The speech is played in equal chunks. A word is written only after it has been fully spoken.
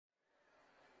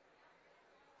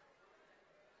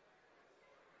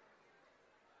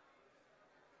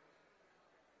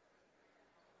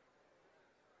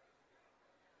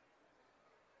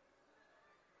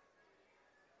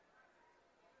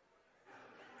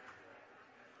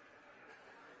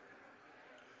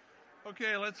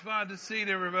Okay, let's find a seat,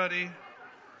 everybody.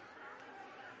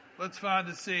 Let's find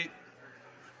a seat.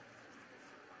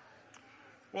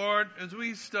 Lord, as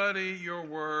we study your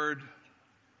word,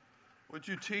 would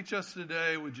you teach us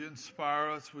today? Would you inspire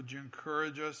us? Would you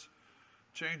encourage us?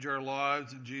 Change our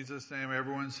lives. In Jesus' name,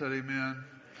 everyone said amen.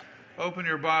 Open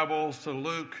your Bibles to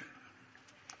Luke.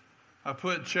 I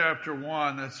put chapter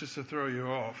 1. That's just to throw you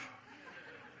off.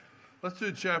 Let's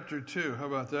do chapter 2. How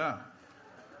about that?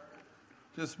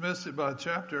 Just missed it by a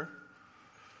chapter.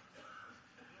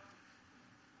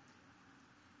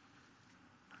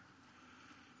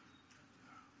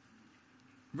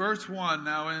 Verse 1,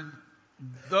 now in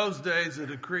those days a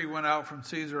decree went out from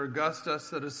Caesar Augustus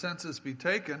that a census be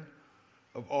taken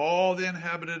of all the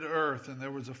inhabited earth. And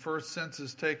there was a first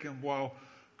census taken while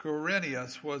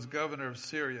Quirinius was governor of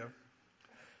Syria.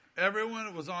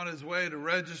 Everyone was on his way to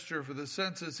register for the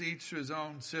census, each to his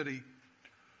own city.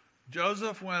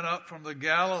 Joseph went up from the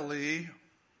Galilee,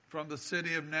 from the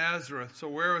city of Nazareth. So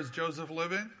where was Joseph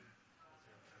living?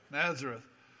 Nazareth.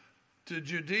 To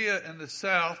Judea in the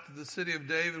south, to the city of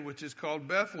David, which is called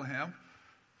Bethlehem,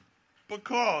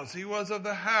 because he was of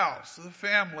the house, of the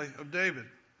family of David,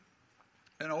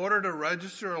 in order to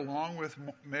register along with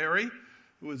Mary,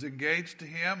 who was engaged to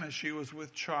him, and she was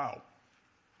with child.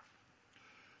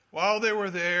 While they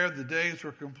were there, the days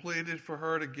were completed for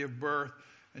her to give birth,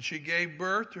 and she gave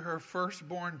birth to her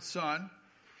firstborn son.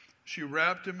 She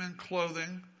wrapped him in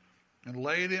clothing and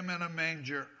laid him in a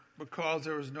manger, because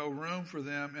there was no room for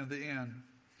them in the inn.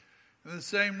 In the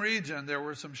same region, there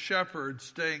were some shepherds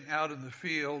staying out in the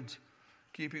fields,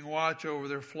 keeping watch over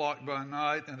their flock by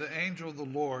night, and the angel of the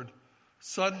Lord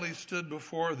suddenly stood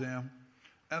before them,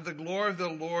 and the glory of the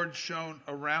Lord shone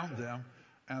around them,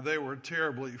 and they were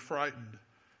terribly frightened.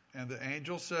 And the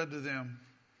angel said to them,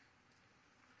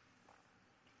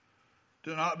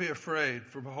 "Do not be afraid,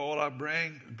 for behold, I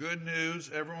bring good news."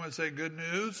 Everyone say good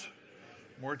news.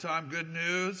 More time, good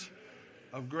news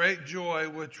of great joy,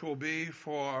 which will be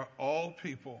for all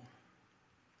people.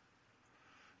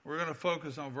 We're going to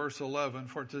focus on verse 11.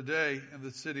 For today in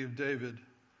the city of David,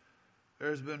 there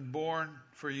has been born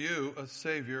for you a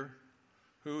Savior,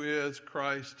 who is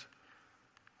Christ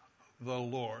the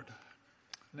Lord.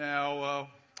 Now,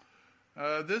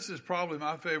 this is probably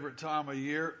my favorite time of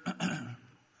year.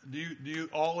 Do you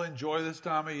all enjoy this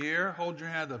time of year? Hold your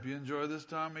hand up. You enjoy this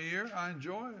time of year? I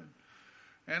enjoy it.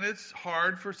 And it's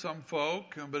hard for some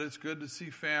folk, but it's good to see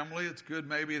family. It's good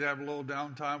maybe to have a little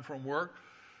downtime from work.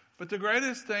 But the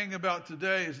greatest thing about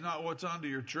today is not what's under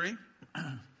your tree.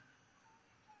 And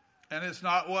it's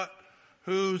not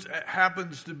who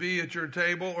happens to be at your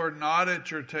table or not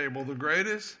at your table. The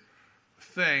greatest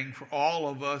thing for all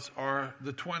of us are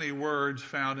the 20 words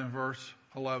found in verse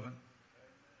 11.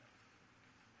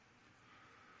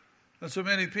 And so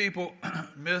many people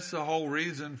miss the whole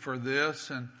reason for this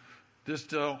and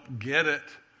just don't get it.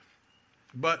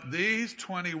 But these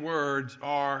 20 words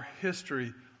are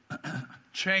history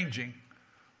changing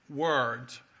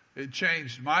words. It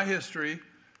changed my history,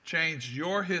 changed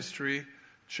your history,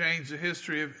 changed the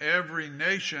history of every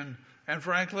nation. And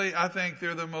frankly, I think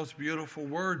they're the most beautiful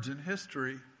words in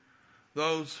history.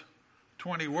 Those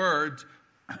 20 words.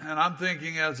 And I'm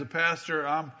thinking as a pastor,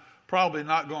 I'm probably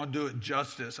not going to do it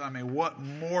justice. I mean, what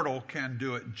mortal can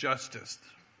do it justice?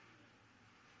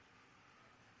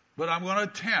 But I'm going to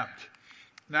attempt.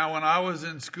 Now, when I was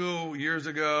in school years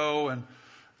ago and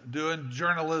doing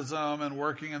journalism and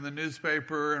working in the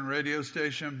newspaper and radio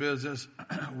station business,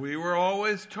 we were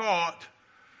always taught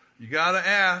you got to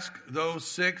ask those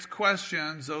 6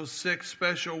 questions, those 6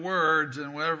 special words.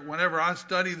 And whenever I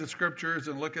study the scriptures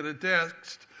and look at a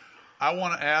text, I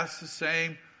want to ask the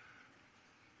same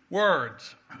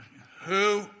words.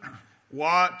 Who,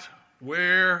 what,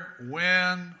 where,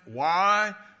 when,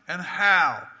 why, and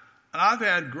how. And I've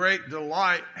had great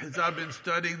delight as I've been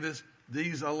studying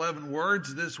these 11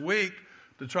 words this week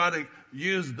to try to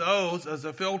use those as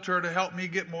a filter to help me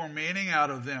get more meaning out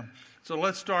of them. So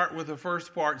let's start with the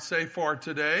first part. Say for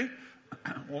today.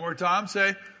 One more time.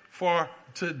 Say for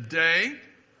today.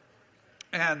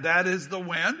 And that is the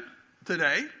when,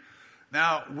 today.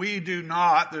 Now,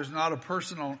 there's not a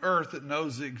person on earth that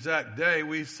knows the exact day.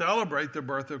 We celebrate the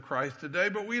birth of Christ today,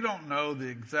 but we don't know the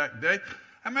exact day.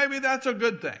 And maybe that's a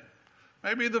good thing.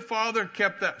 Maybe the Father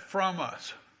kept that from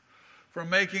us,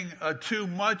 from making too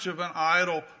much of an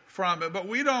idol from it. But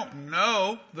we don't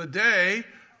know the day.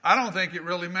 I don't think it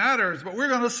really matters, but we're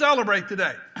going to celebrate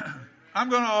today. I'm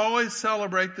going to always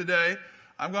celebrate today.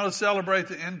 I'm going to celebrate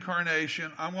the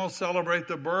incarnation. I'm going to celebrate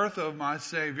the birth of my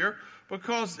Savior,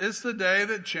 because it's the day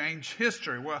that changed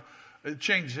history. Well, it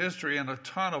changed history in a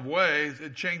ton of ways.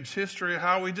 It changed history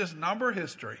how we just number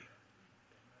history.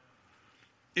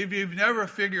 If you've never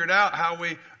figured out how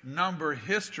we number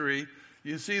history,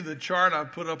 you see the chart I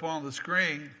put up on the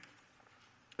screen.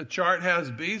 The chart has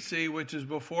BC, which is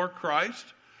before Christ,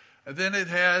 and then it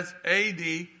has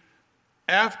AD,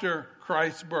 after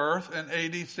Christ's birth, and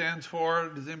AD stands for,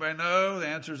 does anybody know? The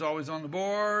answer is always on the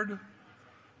board.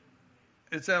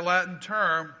 It's that Latin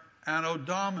term, Anno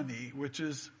Domini, which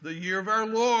is the year of our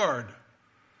Lord.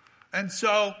 And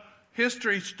so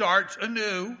history starts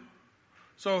anew.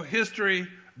 So history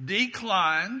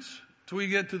declines till we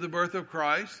get to the birth of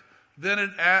Christ. Then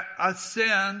it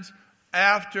ascends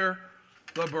after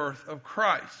the birth of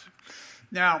Christ.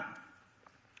 Now,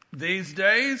 these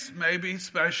days may be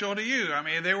special to you. I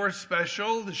mean, they were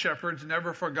special. The shepherds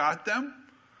never forgot them.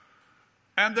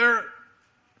 And their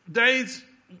days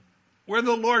where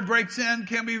the Lord breaks in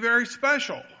can be very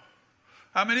special.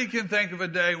 How many can think of a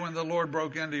day when the Lord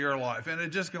broke into your life and it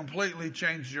just completely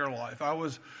changed your life?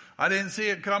 I didn't see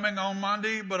it coming on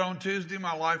Monday, but on Tuesday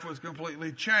my life was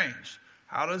completely changed.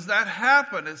 How does that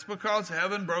happen? It's because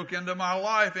heaven broke into my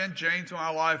life and changed my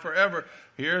life forever.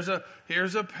 Here's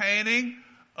a painting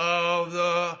of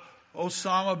the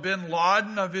Osama bin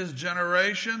Laden of his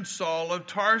generation, Saul of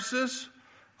Tarsus,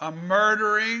 a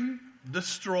murdering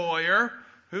destroyer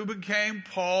who became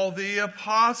Paul the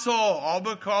Apostle, all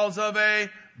because of a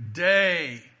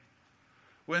day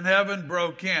when heaven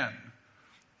broke in.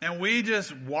 And we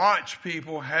just watch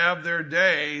people have their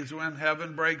days when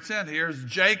heaven breaks in. Here's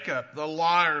Jacob, the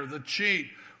liar, the cheat,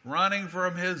 running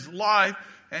from his life.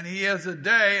 And he has a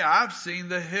day, I've seen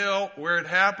the hill where it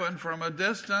happened from a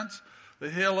distance, the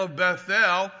hill of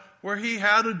Bethel, where he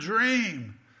had a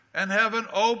dream. And heaven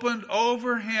opened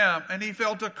over him, and he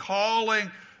felt a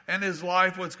calling, and his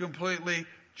life was completely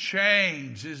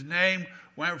changed. His name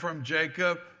went from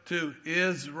Jacob to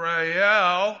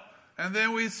Israel. And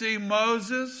then we see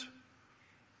Moses,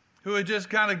 who had just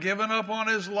kind of given up on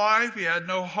his life. He had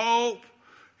no hope.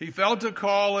 He felt a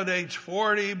call at age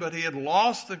 40, but he had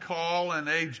lost the call at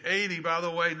age 80. By the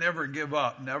way, never give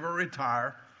up, never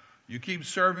retire. You keep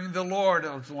serving the Lord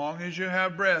as long as you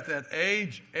have breath. At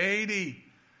age 80,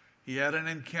 he had an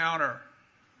encounter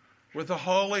with the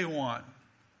Holy One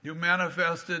who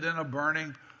manifested in a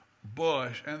burning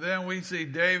bush. And then we see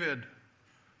David.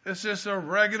 It's just a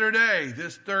regular day.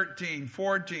 This 13,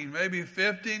 14, maybe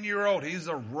 15-year-old. He's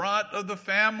the runt of the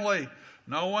family.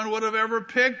 No one would have ever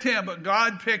picked him, but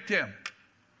God picked him.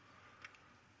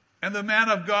 And the man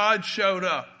of God showed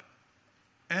up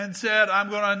and said, I'm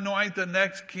going to anoint the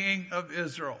next king of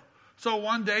Israel. So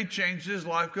one day changed his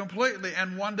life completely,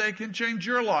 and one day can change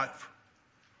your life.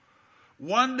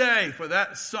 One day for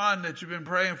that son that you've been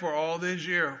praying for all this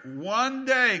year, one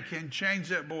day can change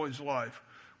that boy's life.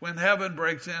 When heaven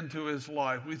breaks into his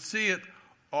life. We see it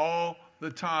all the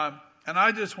time. And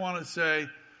I just want to say,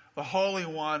 the Holy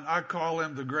One, I call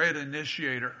him the great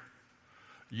initiator.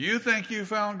 You think you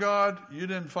found God? You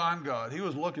didn't find God. He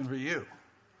was looking for you.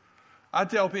 I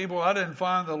tell people I didn't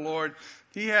find the Lord.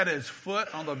 He had his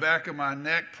foot on the back of my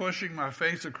neck, pushing my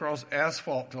face across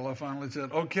asphalt till I finally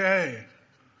said, okay,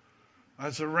 I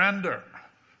surrender.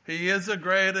 He is a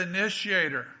great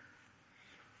initiator.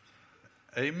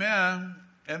 Amen.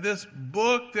 And this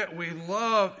book that we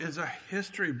love is a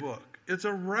history book. It's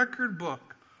a record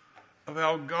book of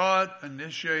how God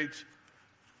initiates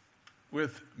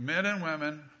with men and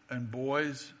women and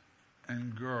boys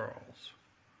and girls.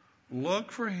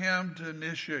 Look for him to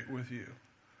initiate with you.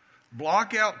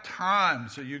 Block out time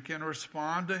so you can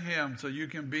respond to him, so you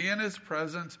can be in his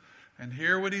presence and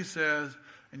hear what he says.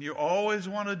 And you always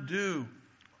want to do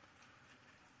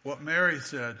what Mary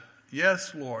said.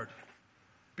 Yes, Lord.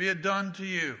 Be it done to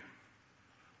you.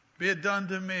 Be it done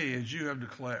to me as you have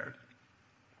declared.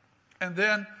 And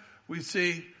then we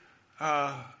see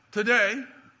today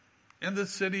in the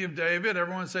city of David,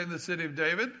 everyone saying the city of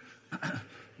David.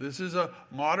 This is a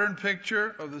modern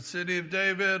picture of the city of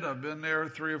David. I've been there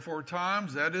 3 or 4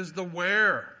 times. That is the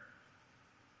where.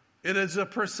 It is a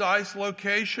precise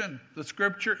location. The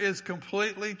scripture is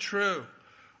completely true.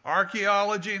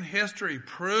 Archaeology and history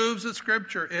proves the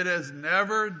scripture. It has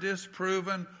never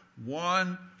disproven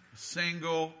one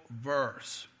single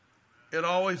verse. It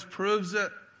always proves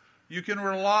it. You can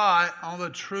rely on the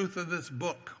truth of this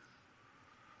book.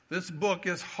 This book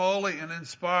is holy and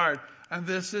inspired. And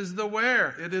this is the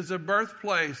where. It is a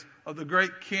birthplace of the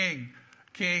great king,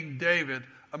 King David.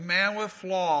 A man with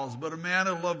flaws, but a man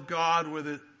who loved God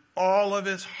with all of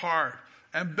his heart.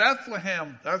 And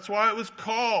Bethlehem, that's why it was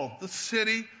called the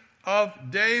city of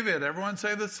David. Everyone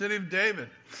say the city of David.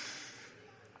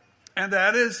 And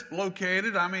that is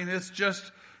located,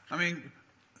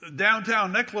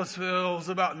 downtown Nicholasville is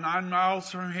about 9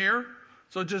 miles from here.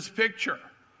 So just picture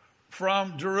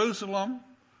from Jerusalem.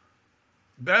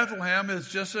 Bethlehem is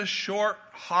just a short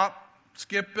hop,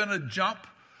 skip, and a jump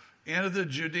into the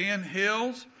Judean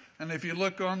hills. And if you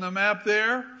look on the map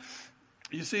there,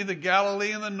 you see the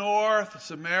Galilee in the north,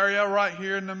 Samaria right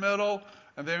here in the middle,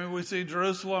 and then we see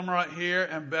Jerusalem right here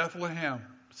and Bethlehem.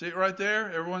 See it right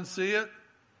there? Everyone see it?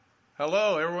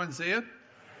 Hello, everyone see it?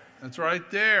 It's right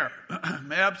there.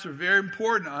 Maps are very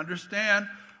important to understand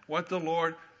what the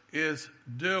Lord is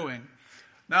doing.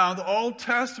 Now, in the Old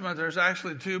Testament, there's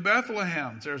actually two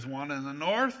Bethlehems. There's one in the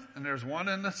north and there's one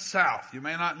in the south. You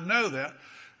may not know that.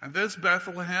 And this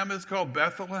Bethlehem is called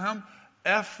Bethlehem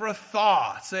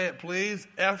Ephrathah. Say it, please.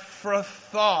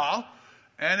 Ephrathah.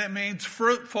 And it means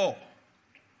fruitful.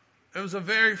 It was a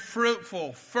very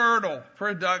fruitful, fertile,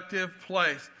 productive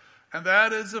place. And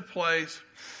that is a place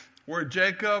where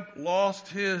Jacob lost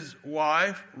his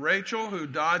wife, Rachel, who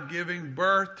died giving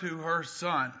birth to her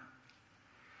son.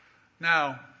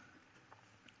 Now,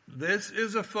 this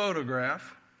is a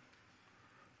photograph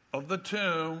of the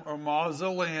tomb or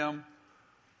mausoleum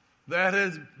that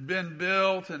has been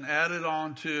built and added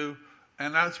on to,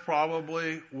 and that's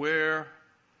probably where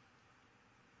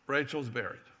Rachel's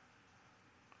buried.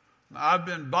 Now, I've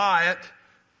been by it,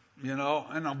 in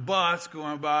a bus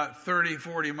going about 30,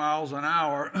 40 miles an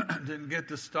hour. Didn't get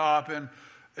to stop, and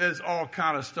there's all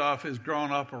kind of stuff has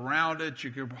grown up around it. You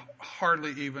could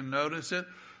hardly even notice it.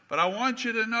 But I want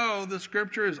you to know the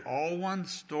scripture is all one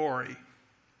story.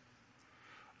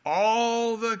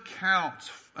 All the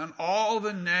counts and all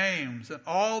the names and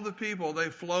all the people, they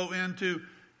flow into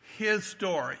his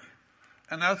story.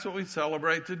 And that's what we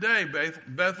celebrate today.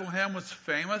 Bethlehem was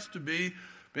famous to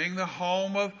being the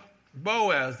home of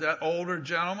Boaz, that older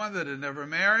gentleman that had never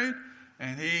married.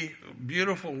 And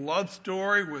beautiful love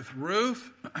story with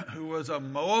Ruth, who was a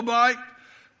Moabite.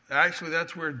 Actually,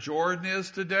 that's where Jordan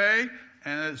is today.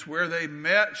 And it's where they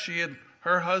met.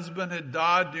 Her husband had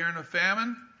died during a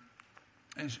famine.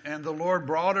 And the Lord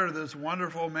brought her to this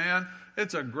wonderful man.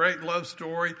 It's a great love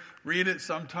story. Read it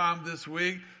sometime this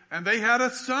week. And they had a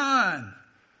son.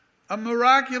 A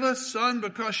miraculous son,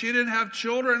 because she didn't have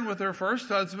children with her first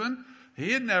husband.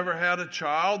 He had never had a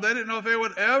child. They didn't know if they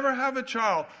would ever have a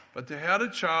child. But they had a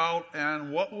child.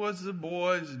 And what was the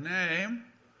boy's name?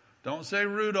 Don't say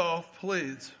Rudolph,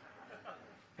 please.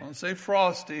 Don't say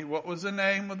Frosty. What was the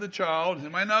name of the child? Does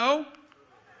anybody know?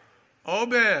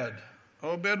 Obed.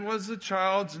 Obed was the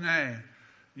child's name.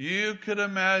 You could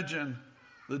imagine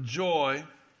the joy.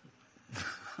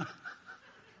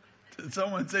 Did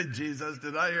someone say Jesus?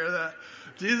 Did I hear that?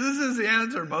 Jesus is the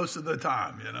answer most of the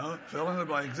time, Fill in the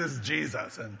blanks. It's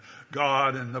Jesus and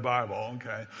God and the Bible.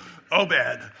 Okay.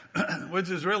 Obed, which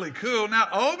is really cool. Now,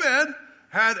 Obed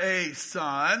had a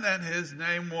son, and his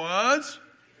name was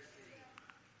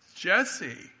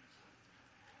Jesse.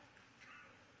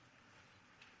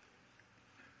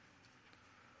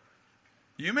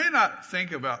 You may not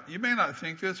think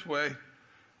this way,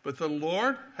 but the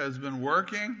Lord has been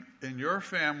working in your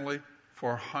family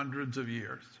for hundreds of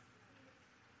years.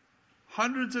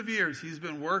 Hundreds of years He's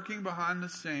been working behind the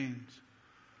scenes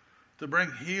to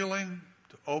bring healing,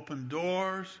 to open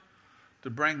doors, to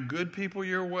bring good people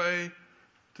your way,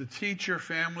 to teach your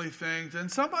family things.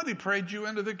 And somebody prayed you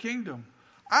into the kingdom.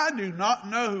 I do not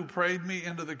know who prayed me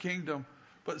into the kingdom,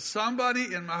 but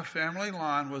somebody in my family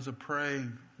line was a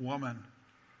praying woman,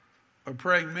 a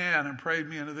praying man, and prayed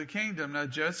me into the kingdom. Now,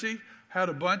 Jesse had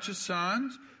a bunch of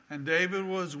sons, and David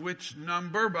was which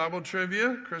number? Bible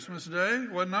trivia, Christmas Day.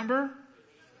 What number?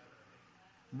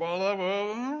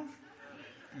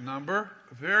 Number,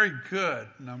 very good,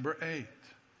 number 8.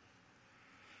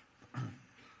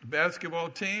 Basketball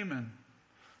team and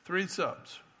 3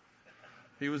 subs.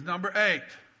 He was number 8.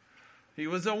 He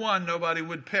was the one nobody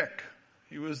would pick.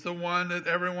 He was the one that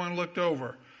everyone looked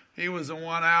over. He was the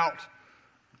one out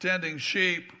tending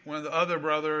sheep when the other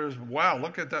brothers, wow,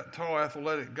 look at that tall,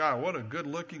 athletic guy. What a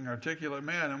good-looking, articulate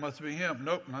man. It must be him.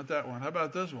 Nope, not that one. How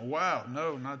about this one? Wow,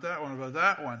 no, not that one. How about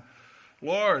that one?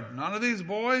 Lord, none of these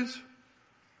boys?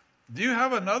 Do you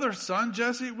have another son,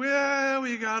 Jesse? Well,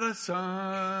 we got a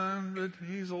son, but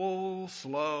he's a little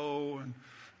slow, and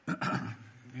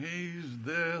he's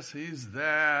this, he's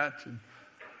that. And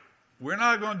we're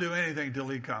not going to do anything till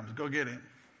he comes. Go get him.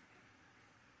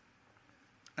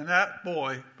 And that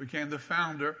boy became the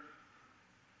founder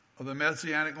of the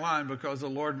Messianic line because the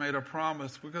Lord made a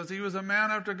promise, because he was a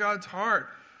man after God's heart.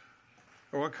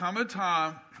 There will come a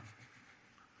time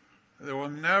there will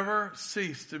never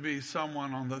cease to be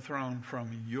someone on the throne from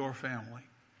your family.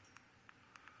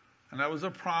 And that was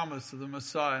a promise of the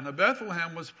Messiah. Now,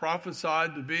 Bethlehem was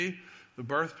prophesied to be the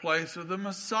birthplace of the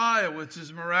Messiah, which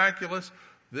is miraculous.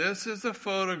 This is a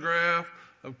photograph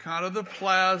of kind of the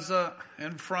plaza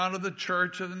in front of the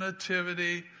Church of the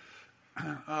Nativity.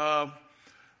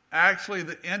 Actually,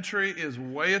 the entry is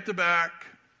way at the back,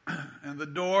 and the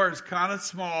door is kind of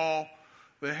small.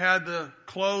 They had to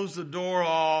close the door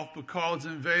off because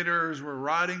invaders were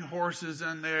riding horses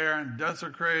in there and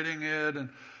desecrating it. And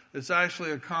it's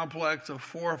actually a complex of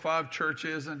 4 or 5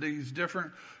 churches, and these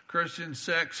different Christian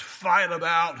sects fight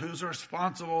about who's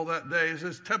responsible that day. It's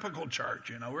this typical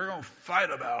church, we're going to fight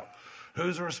about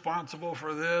who's responsible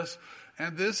for this.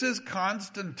 And this is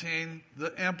Constantine,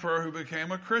 the emperor who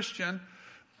became a Christian.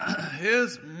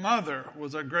 His mother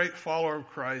was a great follower of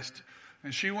Christ.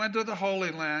 And she went to the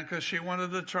Holy Land because she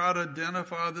wanted to try to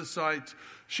identify the sites.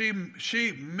 She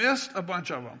missed a bunch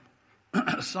of them.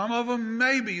 Some of them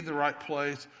may be the right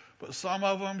place, but some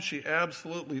of them she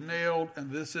absolutely nailed, and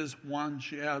this is one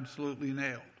she absolutely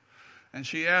nailed. And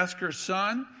she asked her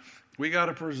son, we got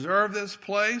to preserve this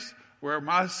place where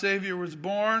my Savior was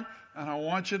born, and I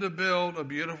want you to build a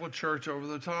beautiful church over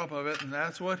the top of it. And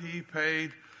that's what he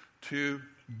paid to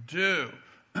do.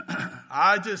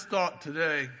 I just thought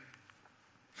today,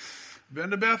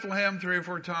 been to Bethlehem 3 or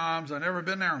 4 times. I've never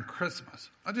been there on Christmas.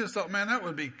 I just thought, man, that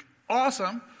would be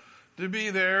awesome to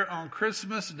be there on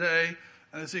Christmas Day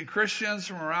and to see Christians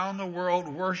from around the world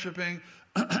worshiping.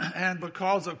 And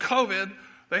because of COVID,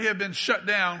 they have been shut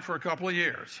down for a couple of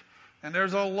years. And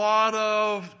there's a lot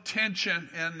of tension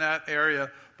in that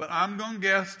area. But I'm going to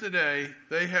guess today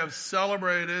they have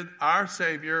celebrated our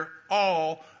Savior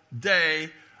all day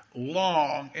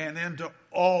long and into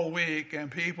all week.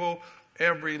 And people,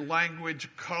 every language,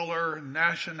 color,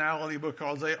 nationality,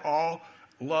 because they all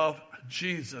love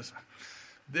Jesus.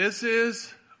 This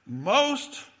is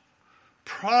most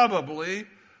probably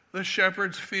the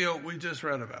shepherd's field we just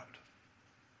read about.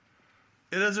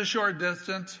 It is a short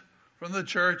distance from the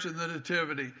church and the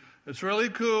Nativity. It's really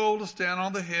cool to stand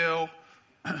on the hill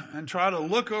and try to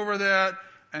look over that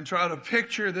and try to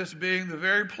picture this being the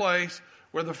very place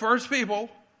where the first people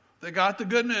that got the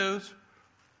good news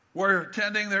were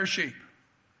tending their sheep.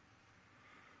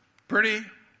 Pretty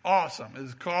awesome.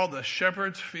 It's called the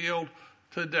Shepherd's Field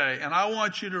today. And I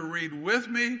want you to read with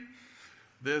me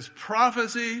this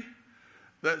prophecy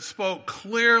that spoke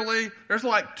clearly. There's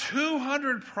like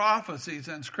 200 prophecies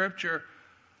in Scripture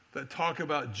that talk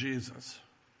about Jesus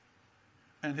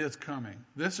and his coming.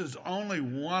 This is only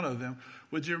one of them.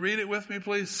 Would you read it with me,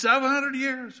 please? 700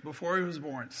 years before he was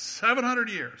born. 700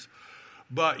 years.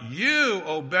 But you,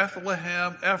 O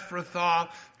Bethlehem Ephrathah,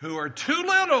 who are too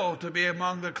little to be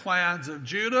among the clans of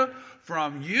Judah,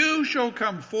 from you shall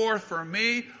come forth for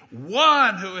me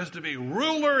one who is to be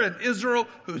ruler in Israel,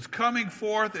 whose coming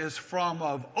forth is from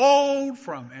of old,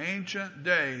 from ancient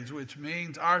days, which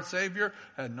means our Savior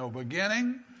had no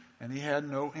beginning and he had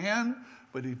no end,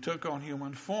 but he took on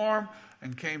human form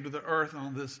and came to the earth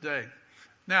on this day.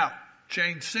 Now,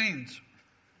 change scenes.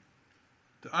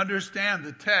 To understand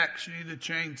the text, you need to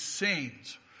change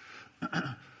scenes.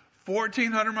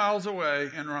 1,400 miles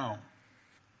away in Rome,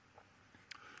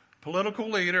 political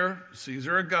leader,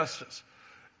 Caesar Augustus.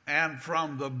 And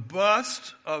from the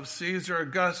bust of Caesar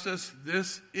Augustus,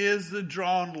 this is the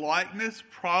drawn likeness,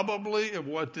 probably, of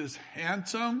what this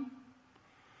handsome,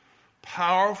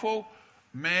 powerful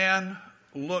man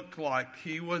looked like.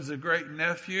 He was a great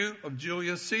nephew of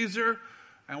Julius Caesar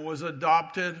and was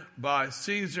adopted by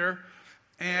Caesar.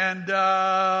 And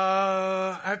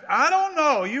I don't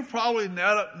know, you've probably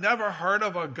never heard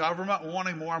of a government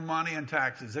wanting more money in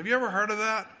taxes. Have you ever heard of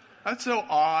that? That's so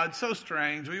odd, so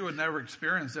strange. We would never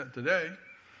experience that today.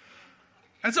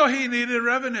 And so he needed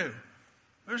revenue.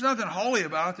 There's nothing holy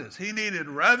about this. He needed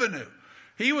revenue.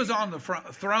 He was on the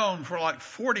throne for like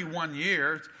 41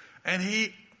 years, and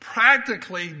he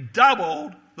practically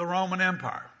doubled the Roman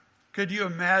Empire. Could you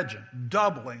imagine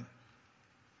doubling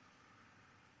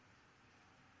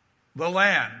the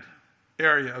land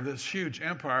area of this huge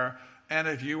empire? And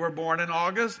if you were born in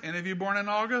August, any of you born in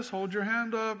August, hold your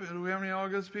hand up. Do we have any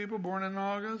August people born in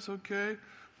August? Okay.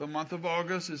 The month of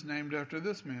August is named after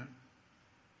this man.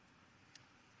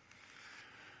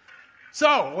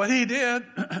 So what he did,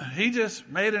 he just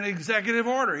made an executive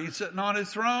order. He's sitting on his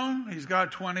throne. He's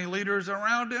got 20 leaders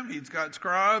around him. He's got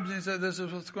scribes. And he said, this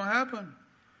is what's going to happen.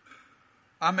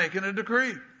 I'm making a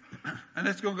decree. And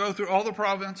it's going to go through all the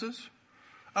provinces.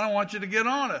 I don't want you to get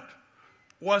on it.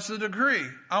 What's the decree?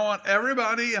 I want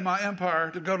everybody in my empire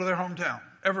to go to their hometown.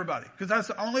 Everybody. Because that's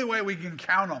the only way we can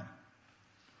count them.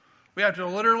 We have to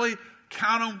literally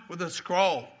count them with a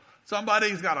scroll.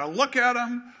 Somebody's got to look at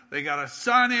them. They got to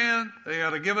sign in. They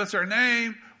got to give us their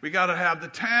name. We got to have the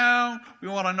town. We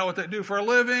want to know what they do for a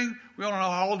living. We want to know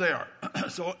how old they are.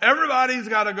 So everybody's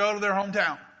got to go to their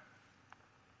hometown.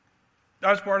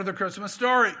 That's part of the Christmas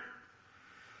story.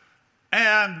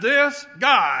 And this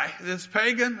guy, this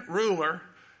pagan ruler,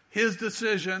 his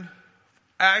decision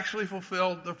actually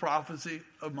fulfilled the prophecy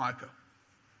of Micah.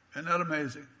 Isn't that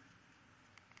amazing?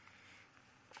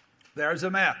 There's a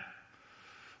map.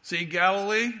 See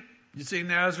Galilee? You see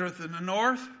Nazareth in the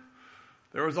north?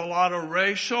 There was a lot of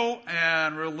racial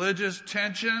and religious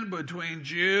tension between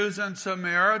Jews and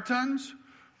Samaritans.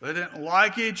 They didn't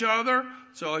like each other,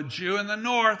 so a Jew in the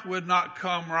north would not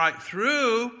come right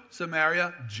through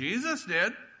Samaria. Jesus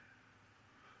did,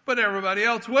 but everybody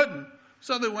else wouldn't.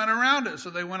 So they went around it.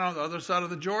 So they went on the other side of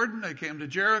the Jordan. They came to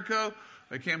Jericho.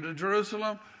 They came to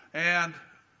Jerusalem. And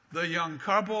the young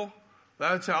couple,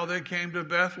 that's how they came to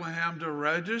Bethlehem to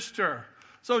register.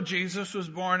 So Jesus was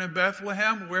born in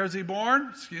Bethlehem. Where is he born?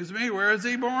 Excuse me, where is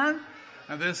he born?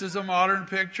 And this is a modern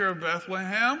picture of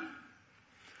Bethlehem.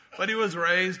 But he was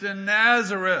raised in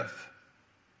Nazareth.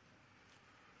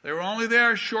 They were only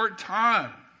there a short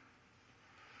time.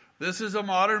 This is a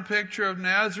modern picture of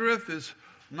Nazareth.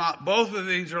 Not both of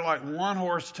these are like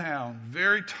one-horse town.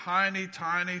 Very tiny,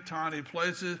 tiny, tiny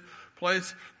places.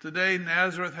 Today,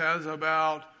 Nazareth has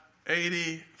about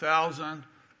 80,000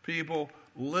 people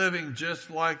living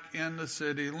just like in the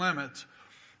city limits.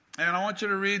 And I want you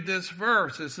to read this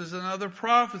verse. This is another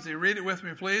prophecy. Read it with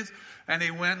me, please. And he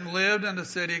went and lived in a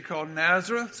city called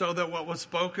Nazareth, so that what was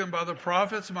spoken by the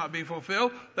prophets might be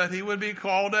fulfilled, that he would be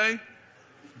called a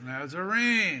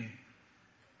Nazarene.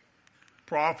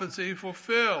 Prophecy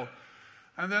fulfilled.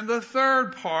 And then the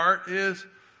third part is,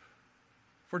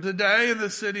 for today in the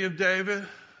city of David,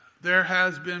 there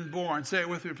has been born. Say it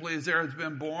with me, please. There has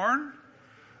been born.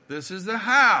 This is the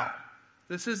how.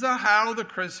 This is the how of the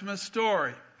Christmas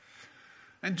story.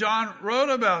 And John wrote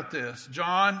about this.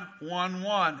 John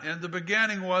 1:1. In the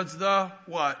beginning was the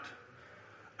what?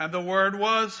 And the Word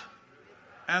was?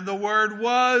 And the Word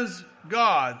was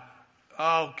God.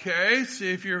 Okay,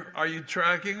 see if are you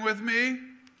tracking with me?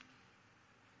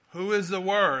 Who is the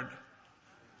Word?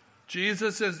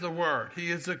 Jesus is the Word. He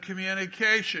is a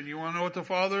communication. You want to know what the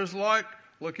Father is like?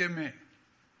 Look at me.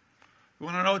 You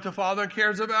want to know what the Father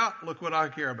cares about? Look what I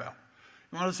care about.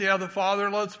 You want to see how the Father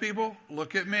loves people?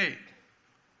 Look at me.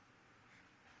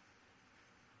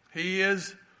 He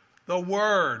is the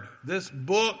Word. This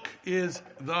book is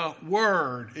the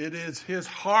Word. It is His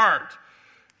heart.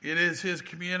 It is His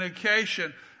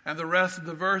communication. And the rest of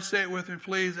the verse, say it with me,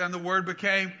 please. And the Word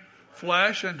became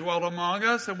flesh and dwelt among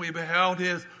us, and we beheld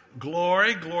His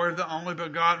glory, glory of the only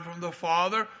begotten from the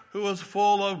Father, who was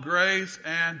full of grace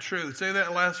and truth. Say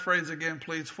that last phrase again,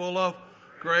 please. Full of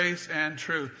grace and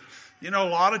truth. You know, a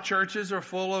lot of churches are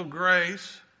full of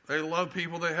grace. They love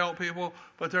people, they help people,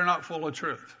 but they're not full of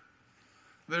truth.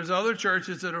 There's other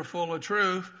churches that are full of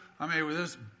truth. I mean, with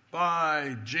this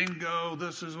by jingo,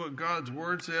 this is what God's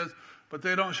Word says, but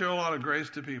they don't show a lot of grace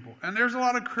to people. And there's a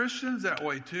lot of Christians that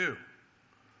way too.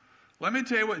 Let me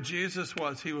tell you what Jesus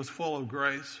was. He was full of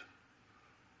grace.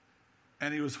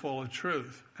 And He was full of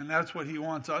truth. And that's what He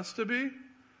wants us to be.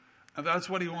 And that's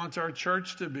what He wants our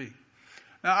church to be.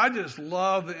 Now, I just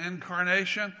love the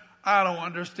incarnation. I don't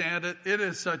understand it. It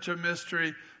is such a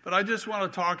mystery. But I just want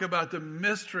to talk about the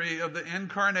mystery of the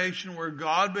incarnation, where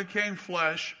God became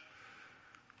flesh.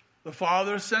 The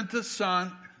Father sent the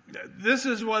Son. This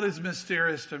is what is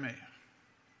mysterious to me.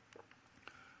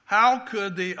 How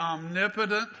could the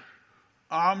omnipotent,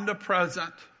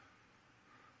 omnipresent,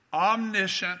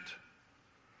 omniscient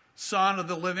Son of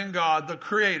the living God, the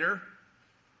Creator,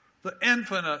 the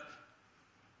infinite,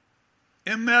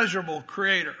 immeasurable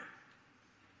Creator,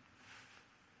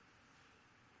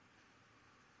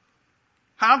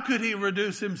 how could He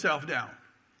reduce Himself down?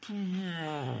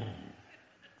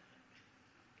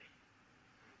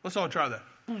 Let's all try that.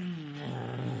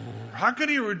 How could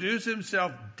He reduce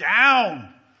Himself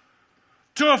down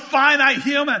to a finite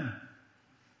human?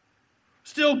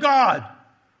 Still God.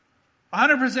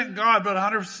 100% God, but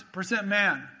 100%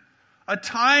 man. A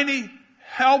tiny,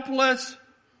 helpless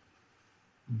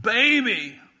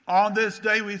baby on this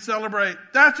day we celebrate.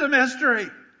 That's a mystery.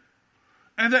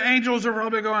 And the angels are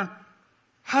probably going,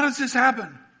 how does this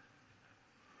happen?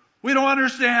 We don't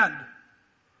understand.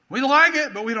 We like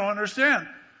it, but we don't understand.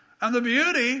 And the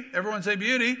beauty, everyone say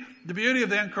beauty, the beauty of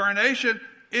the incarnation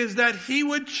is that He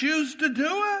would choose to do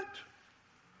it.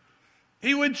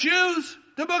 He would choose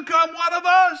to become one of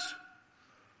us.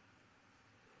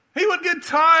 He would get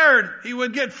tired. He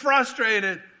would get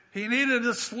frustrated. He needed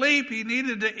to sleep. He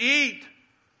needed to eat.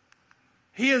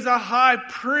 He is a high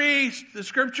priest. The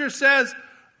Scripture says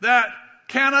that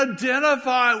can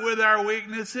identify with our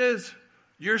weaknesses.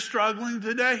 You're struggling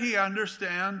today. He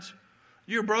understands.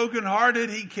 You're brokenhearted.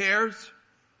 He cares.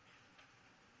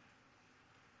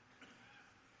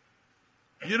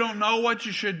 You don't know what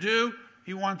you should do.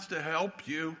 He wants to help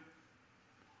you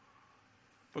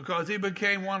because he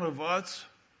became one of us.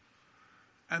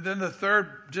 And then the third,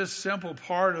 just simple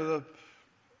part of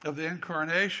the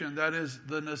incarnation, that is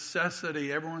the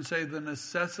necessity. Everyone say the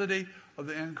necessity of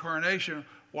the incarnation.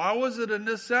 Why was it a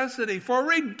necessity? For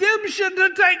redemption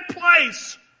to take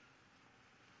place.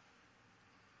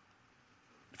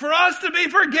 For us to be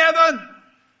forgiven.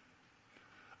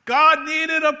 God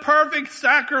needed a perfect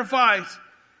sacrifice.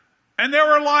 And there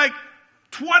were like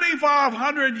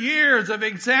 2,500 years of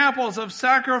examples of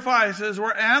sacrifices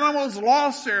where animals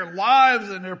lost their lives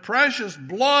and their precious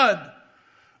blood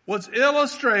was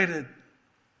illustrated.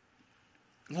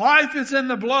 Life is in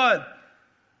the blood.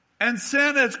 And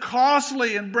sin is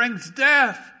costly and brings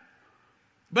death.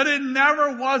 But it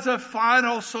never was a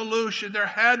final solution. There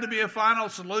had to be a final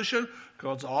solution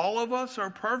because all of us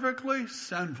are perfectly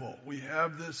sinful. We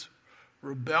have this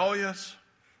rebellious,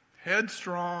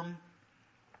 headstrong,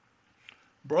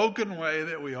 broken way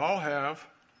that we all have.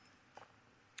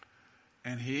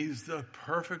 And he's the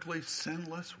perfectly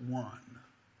sinless one.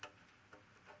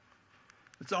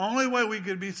 It's the only way we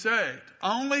could be saved.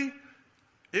 Only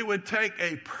it would take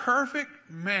a perfect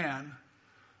man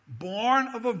born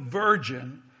of a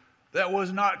virgin that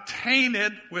was not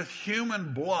tainted with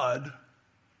human blood.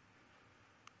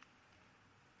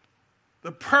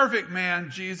 The perfect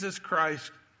man, Jesus Christ,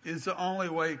 is the only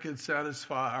way it could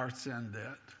satisfy our sin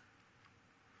debt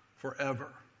forever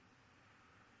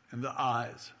in the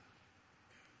eyes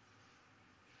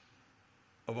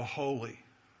of a holy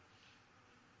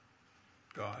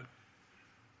God.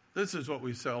 This is what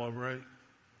we celebrate.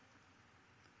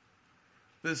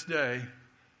 This day,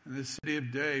 in the city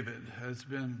of David, has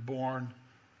been born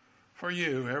for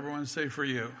you. Everyone say for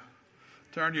you.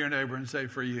 Turn to your neighbor and say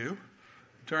for you.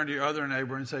 Turn to your other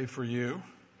neighbor and say for you.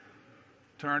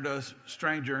 Turn to a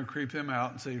stranger and creep them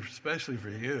out and say especially for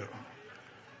you.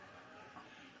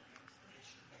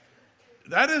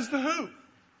 That is the who.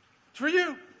 It's for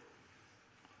you.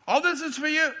 All this is for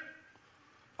you.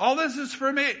 All this is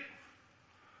for me.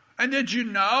 And did you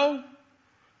know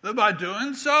that by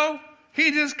doing so,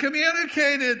 he just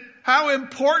communicated how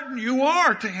important you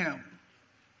are to him?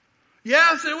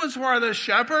 Yes, it was for the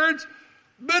shepherds,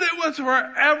 but it was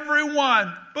for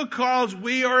everyone because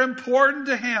we are important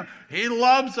to him. He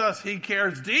loves us. He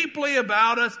cares deeply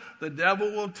about us. The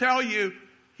devil will tell you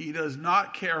he does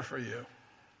not care for you.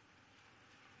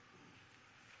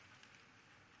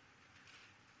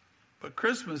 But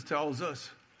Christmas tells us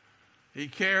he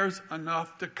cares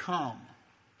enough to come.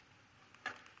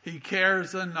 He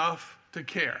cares enough to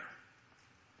care.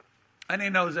 And he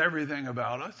knows everything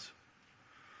about us.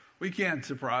 We can't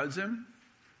surprise him.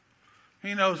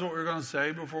 He knows what we're going to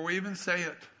say before we even say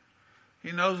it.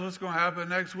 He knows what's going to happen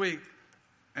next week.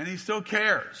 And he still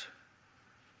cares.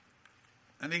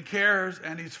 And he cares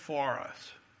and he's for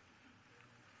us.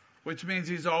 Which means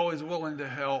he's always willing to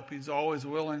help. He's always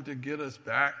willing to get us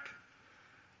back.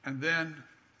 And then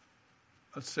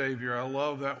a Savior. I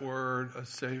love that word, a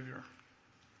Savior.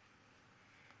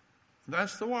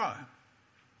 That's the why.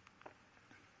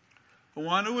 The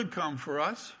one who would come for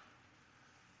us.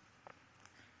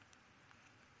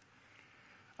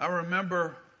 I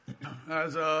remember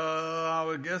as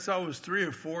I guess I was 3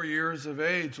 or 4 years of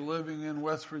age living in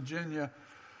West Virginia.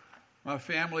 My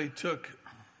family took,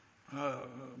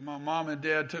 my mom and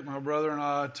dad took my brother and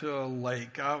I to a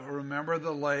lake. I remember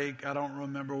the lake. I don't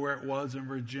remember where it was in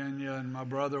Virginia. And my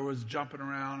brother was jumping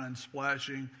around and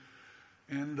splashing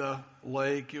in the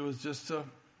lake. It was just a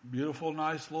beautiful,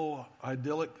 nice little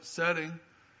idyllic setting.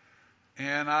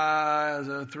 And I, as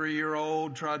a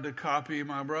 3-year-old, tried to copy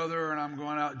my brother, and I'm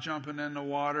going out jumping in the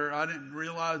water. I didn't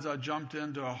realize I jumped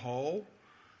into a hole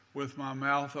with my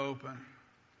mouth open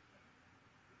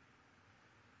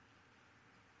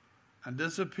and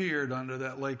disappeared under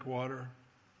that lake water.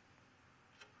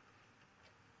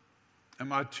 And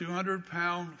my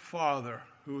 200-pound father,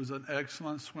 who was an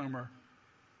excellent swimmer,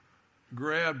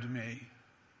 grabbed me,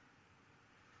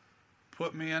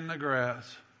 put me in the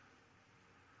grass,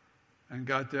 and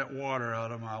got that water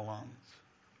out of my lungs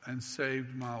and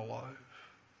saved my life.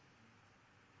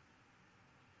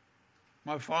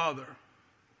 My father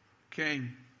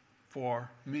came for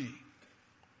me.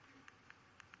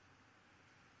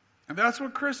 And that's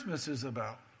what Christmas is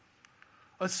about.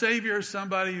 A Savior is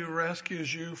somebody who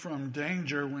rescues you from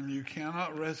danger when you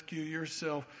cannot rescue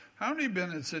yourself. How many have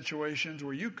been in situations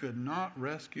where you could not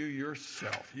rescue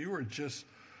yourself? You were just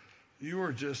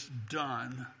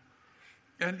done.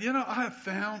 And, I have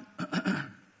found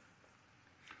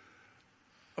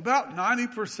about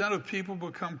 90% of people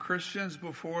become Christians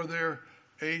before they're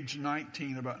age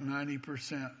 19, about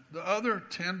 90%. The other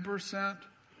 10%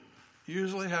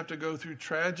 usually have to go through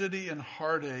tragedy and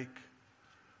heartache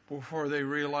before they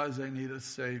realize they need a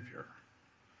Savior.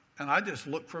 And I just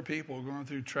look for people going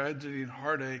through tragedy and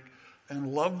heartache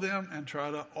and love them and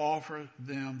try to offer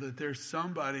them that there's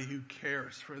somebody who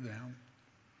cares for them.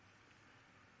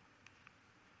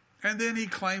 And then he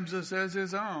claims us as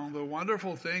his own. The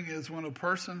wonderful thing is when a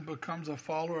person becomes a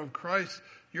follower of Christ,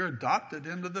 you're adopted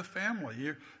into the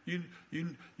family. You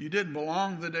didn't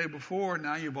belong the day before,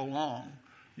 now you belong.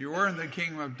 You were in the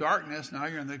kingdom of darkness, now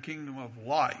you're in the kingdom of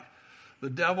light. The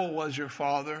devil was your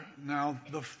father, now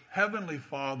the heavenly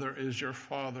Father is your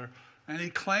Father. And he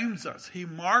claims us, he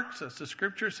marks us. The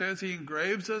scripture says he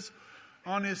engraves us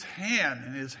on his hand,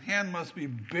 and his hand must be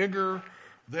bigger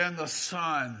than the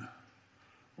sun,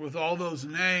 with all those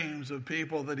names of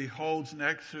people that he holds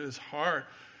next to his heart.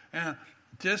 And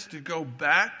just to go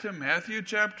back to Matthew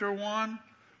chapter 1,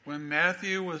 when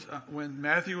Matthew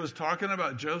was talking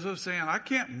about Joseph saying, I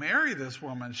can't marry this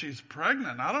woman. She's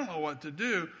pregnant. I don't know what to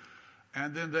do.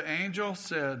 And then the angel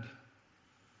said,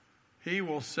 he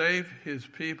will save his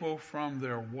people from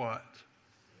their what?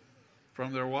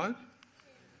 From their what?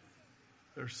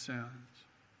 Their sins.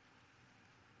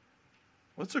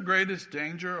 What's the greatest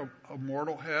danger a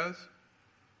mortal has?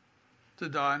 To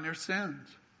die in their sins.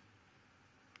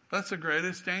 That's the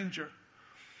greatest danger.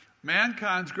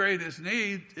 Mankind's greatest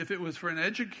need, if it was for an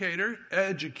education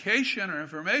or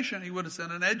information, he would have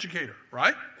sent an educator,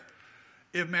 right?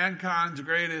 If mankind's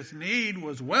greatest need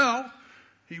was wealth,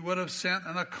 he would have sent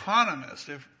an economist.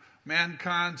 If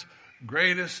mankind's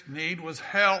greatest need was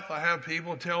health, I have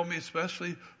people tell me,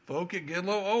 especially folk that get a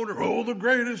little older, oh, the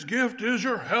greatest gift is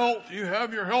your health. You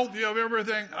have your health, you have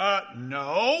everything.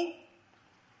 No,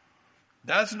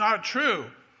 that's not true.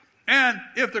 And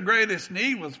if the greatest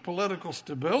need was political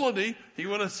stability, he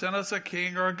would have sent us a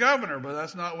king or a governor, but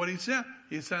that's not what he sent.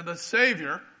 He sent a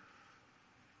Savior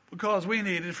because we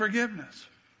needed forgiveness.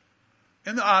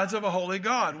 In the eyes of a holy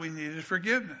God, we needed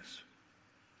forgiveness.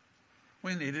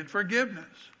 We needed forgiveness.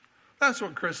 That's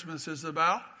what Christmas is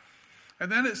about.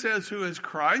 And then it says, who is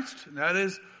Christ? And that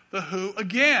is the who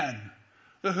again.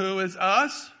 The who is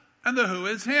us and the who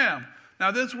is him.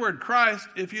 Now this word Christ,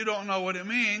 if you don't know what it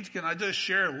means, can I just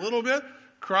share a little bit?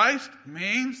 Christ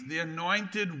means the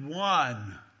anointed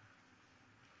one.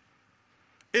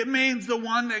 It means the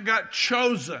one that got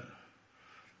chosen.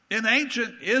 In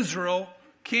ancient Israel,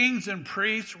 kings and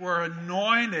priests were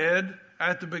anointed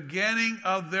at the beginning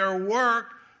of their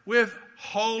work with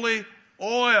holy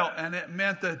oil, and it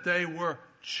meant that they were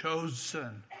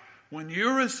chosen. When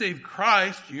you receive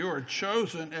Christ, you are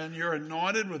chosen and you're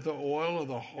anointed with the oil of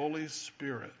the Holy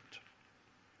Spirit.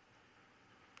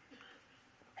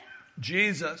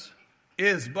 Jesus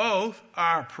is both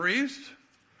our priest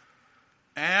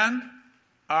and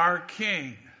our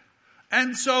king.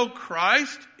 And so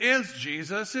Christ is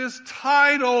Jesus'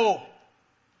 title.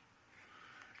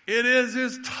 It is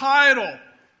his title.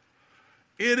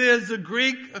 It is the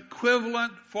Greek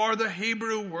equivalent for the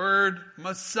Hebrew word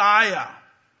Messiah.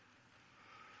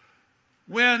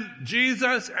 When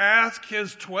Jesus asked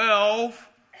his 12,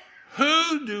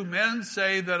 who do men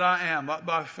say that I am? Up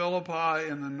by Philippi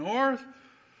in the north,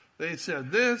 they said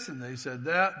this and they said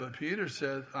that, but Peter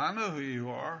said, I know who you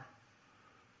are.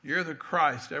 You're the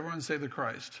Christ. Everyone say the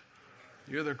Christ.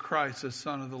 You're the Christ, the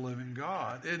Son of the living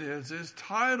God. It is his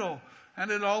title.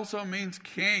 And it also means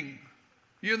king.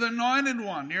 You're the anointed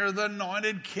one. You're the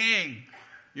anointed king.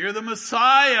 You're the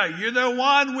Messiah. You're the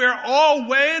one we're all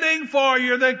waiting for.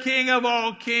 You're the King of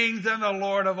all kings and the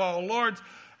Lord of all lords.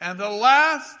 And the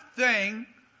last thing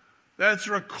that's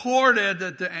recorded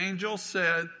that the angels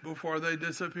said before they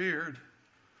disappeared,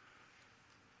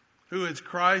 who is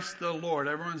Christ the Lord.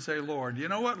 Everyone say Lord. You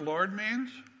know what Lord means?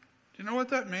 Do you know what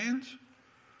that means?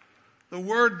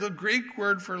 The Greek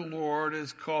word for Lord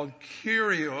is called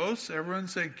Kyrios. Everyone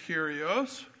say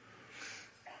Kyrios.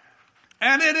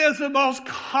 And it is the most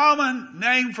common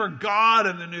name for God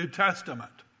in the New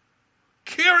Testament.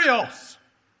 Kyrios.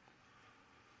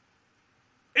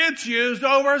 It's used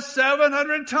over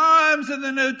 700 times in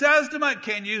the New Testament.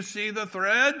 Can you see the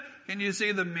thread? Can you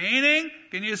see the meaning?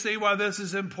 Can you see why this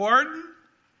is important?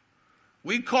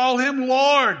 We call him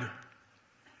Lord.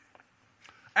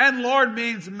 And Lord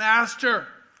means master.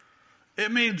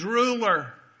 It means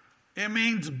ruler. It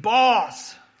means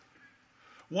boss.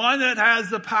 One that has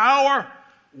the power.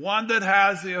 One that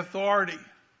has the authority.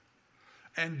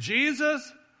 And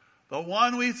Jesus, the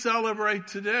one we celebrate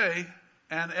today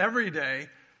and every day,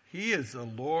 he is the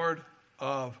Lord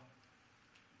of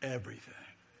everything.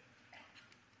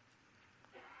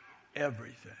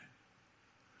 Everything.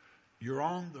 You're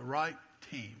on the right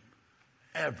team.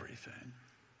 Everything.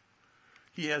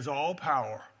 He has all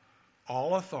power,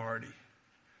 all authority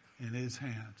in his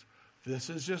hands. This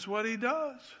is just what he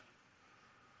does.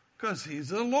 Because he's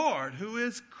the Lord. Who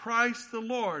is Christ the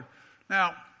Lord?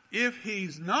 Now, if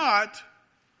he's not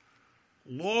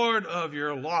Lord of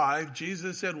your life,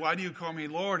 Jesus said, why do you call me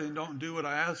Lord and don't do what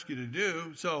I ask you to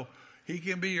do? So he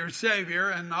can be your Savior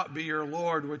and not be your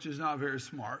Lord, which is not very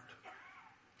smart.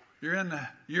 You're in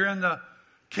the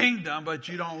kingdom, but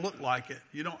you don't look like it.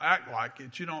 You don't act like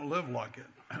it. You don't live like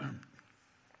it.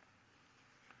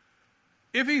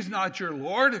 If he's not your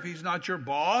Lord, if he's not your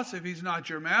boss, if he's not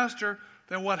your master,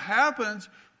 then what happens,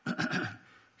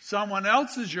 someone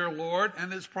else is your Lord,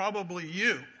 and it's probably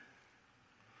you.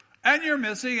 And you're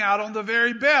missing out on the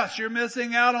very best. You're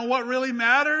missing out on what really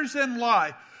matters in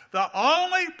life. The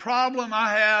only problem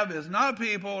I have is not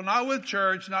people, not with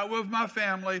church, not with my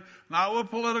family, not with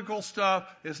political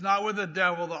stuff. It's not with the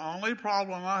devil. The only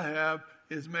problem I have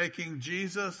is making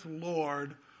Jesus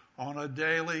Lord on a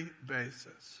daily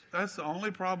basis. That's the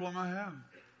only problem I have.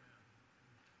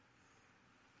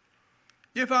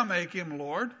 If I make him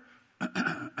Lord,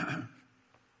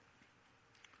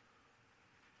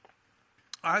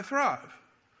 I thrive.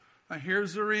 Now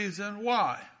here's the reason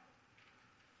why.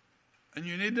 And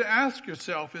you need to ask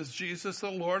yourself, is Jesus the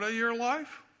Lord of your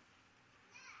life?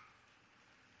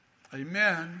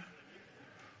 Amen.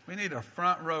 We need a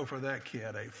front row for that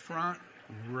kid. A front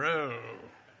row.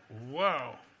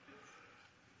 Whoa.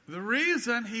 The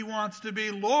reason he wants to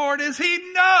be Lord is he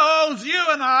knows you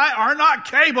and I are not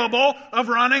capable of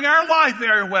running our life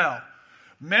very well.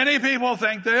 Many people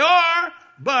think they are,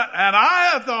 and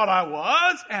I have thought I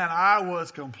was, and I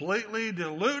was completely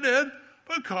deluded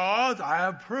because I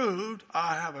have proved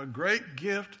I have a great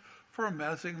gift for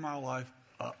messing my life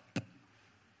up.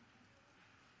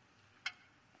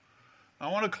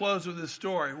 I want to close with this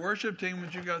story. Worship team,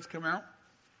 would you guys come out?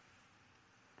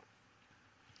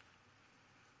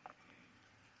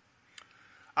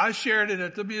 I shared it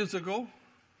at the musical.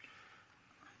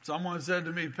 Someone said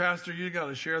to me, Pastor, you got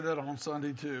to share that on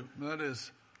Sunday too. That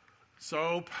is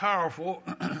so powerful.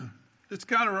 This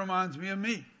kind of reminds me of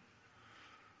me.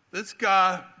 This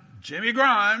guy, Jimmy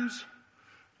Grimes,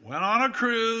 went on a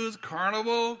cruise,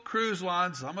 Carnival Cruise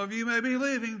Line. Some of you may be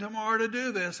leaving tomorrow to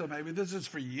do this, so maybe this is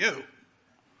for you.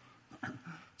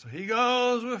 So he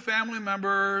goes with family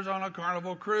members on a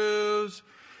Carnival cruise.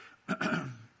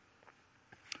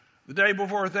 The day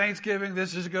before Thanksgiving,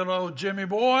 this is good old Jimmy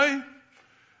boy.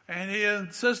 And he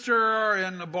and sister are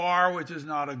in the bar, which is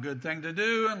not a good thing to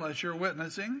do unless you're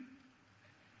witnessing.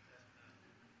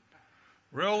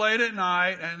 Real late at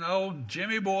night, and old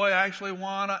Jimmy boy actually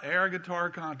won an air guitar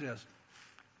contest.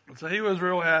 So he was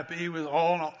real happy. He was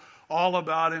all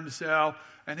about himself.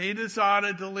 And he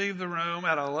decided to leave the room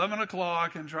at 11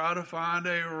 o'clock and try to find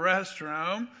a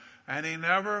restroom. And he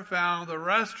never found the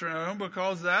restroom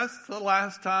because that's the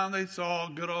last time they saw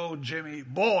good old Jimmy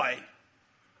boy.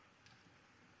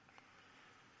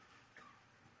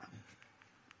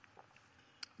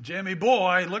 Jimmy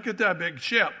boy, look at that big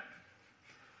ship.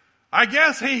 I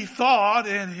guess he thought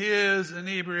in his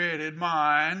inebriated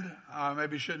mind, I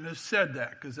maybe shouldn't have said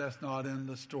that because that's not in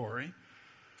the story.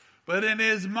 But in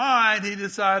his mind, he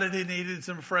decided he needed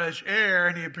some fresh air,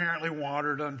 and he apparently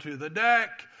wandered onto the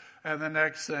deck. And the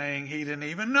next thing, he didn't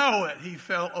even know it. He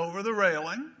fell over the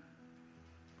railing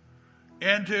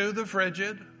into the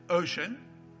frigid ocean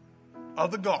of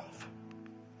the Gulf.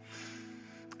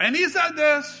 And he said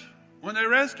this when they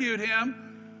rescued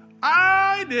him,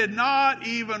 I did not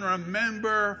even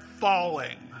remember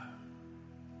falling.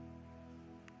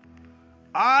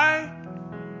 I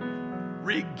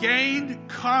regained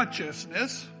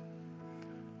consciousness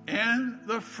in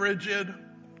the frigid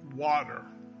water.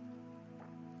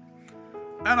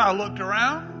 And I looked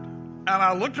around, and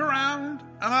I looked around,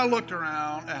 and I looked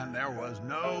around, and there was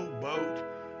no boat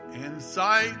in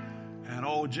sight. And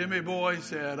old Jimmy boy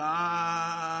said,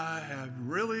 I have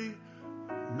really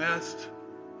messed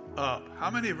up.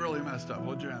 How many have really messed up?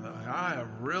 Hold your hand up. I have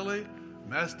really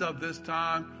messed up this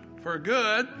time for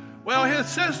good. Well, his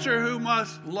sister, who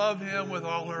must love him with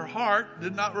all her heart,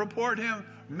 did not report him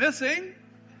missing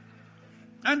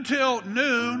until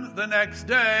noon the next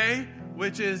day,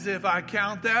 which is, if I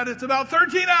count that, it's about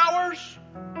 13 hours.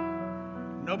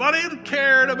 Nobody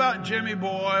cared about Jimmy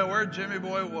boy, where Jimmy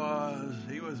boy was.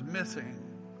 He was missing.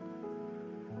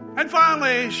 And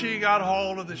finally, she got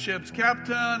hold of the ship's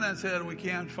captain and said, we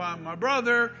can't find my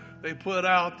brother. They put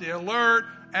out the alert.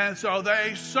 And so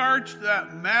they searched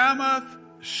that mammoth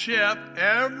ship,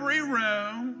 every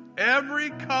room, every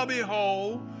cubby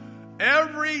hole,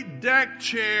 every deck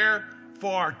chair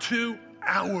for 2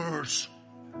 hours.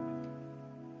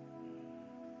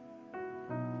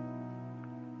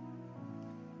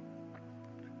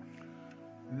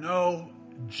 no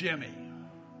Jimmy.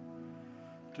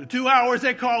 For 2 hours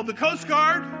they called the Coast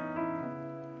Guard.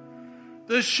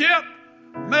 The ship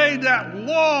made that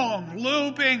long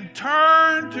looping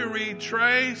turn to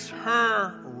retrace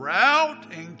her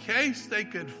route in case they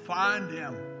could find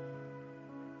him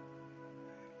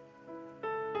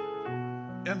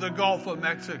in the Gulf of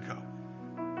Mexico.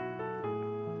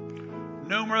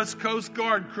 Numerous Coast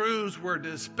Guard crews were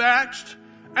dispatched,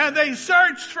 and they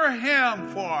searched for him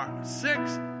for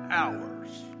 6 hours.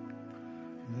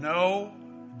 No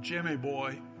Jimmy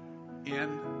boy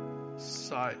in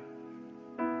sight.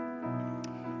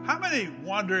 How many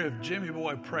wonder if Jimmy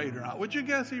boy prayed or not? Would you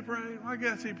guess he prayed? I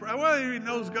guess he prayed. Whether he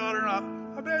knows God or not,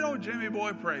 I bet old Jimmy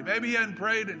boy prayed. Maybe he hadn't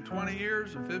prayed in 20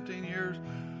 years or 15 years,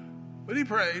 but he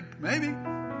prayed. Maybe.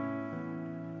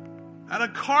 And a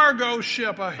cargo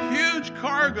ship, a huge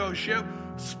cargo ship,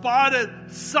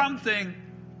 spotted something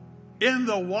in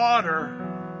the water,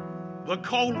 the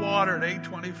cold water at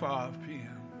 8:25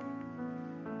 p.m.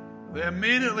 They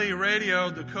immediately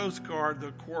radioed the Coast Guard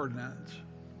the coordinates.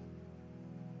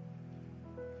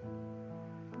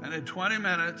 And in 20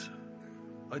 minutes,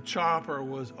 a chopper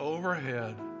was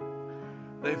overhead.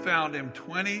 They found him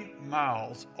 20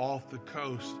 miles off the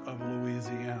coast of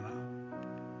Louisiana.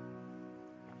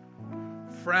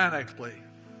 Frantically,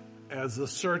 as the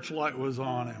searchlight was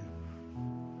on him,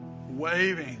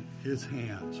 waving his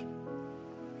hands,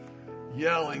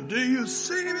 yelling, "Do you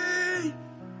see me?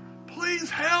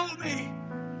 Please help me.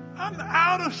 I'm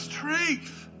out of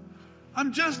strength.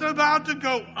 I'm just about to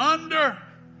go under."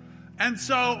 And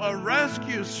so a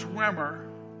rescue swimmer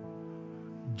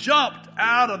jumped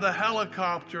out of the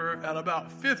helicopter at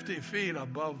about 50 feet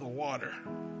above the water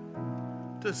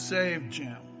to save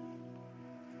Jim.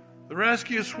 The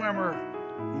rescue swimmer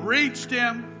reached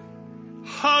him,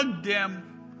 hugged him,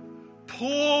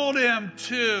 pulled him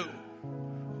to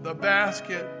the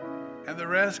basket, and the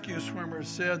rescue swimmer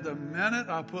said, "The minute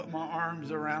I put my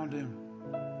arms around him,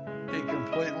 he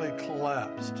completely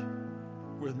collapsed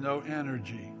with no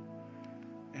energy."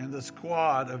 And the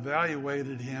squad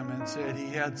evaluated him and said he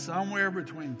had somewhere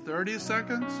between 30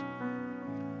 seconds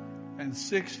and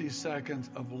 60 seconds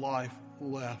of life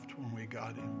left when we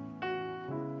got him.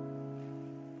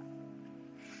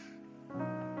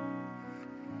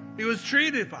 He was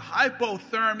treated for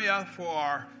hypothermia,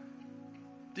 for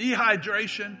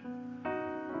dehydration,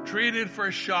 treated for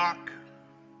shock,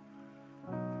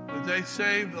 but they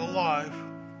saved the life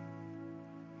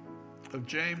of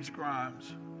James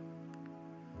Grimes.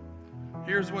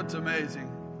 Here's what's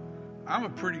amazing. I'm a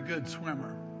pretty good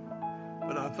swimmer,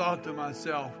 but I thought to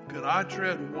myself, could I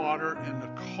tread water in the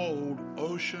cold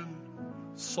ocean,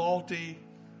 salty,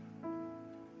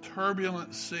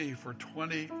 turbulent sea for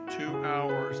 22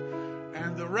 hours?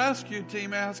 And the rescue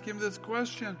team asked him this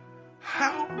question: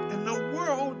 how in the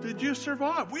world did you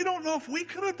survive? We don't know if we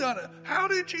could have done it. How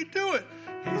did you do it?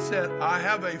 He said, I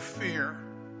have a fear.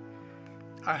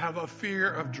 I have a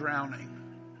fear of drowning.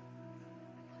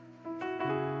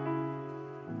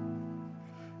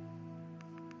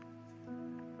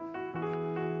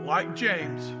 Like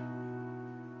James,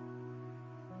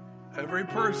 every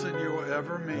person you will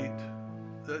ever meet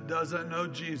that doesn't know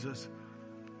Jesus,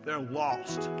 they're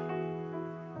lost.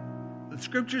 The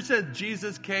scripture says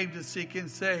Jesus came to seek and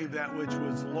save that which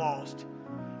was lost.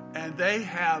 And they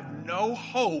have no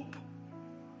hope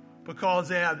because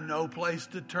they have no place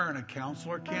to turn. A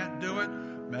counselor can't do it.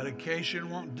 Medication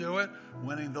won't do it.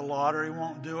 Winning the lottery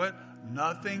won't do it.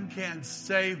 Nothing can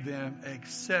save them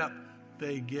except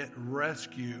they get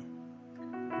rescue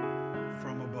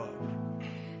from above.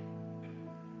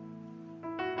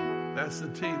 That's the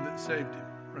team that saved him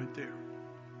right there.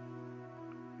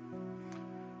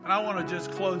 And I want to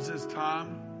just close this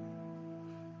time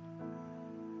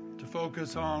to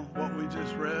focus on what we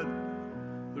just read.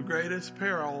 The greatest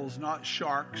peril is not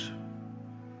sharks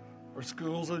or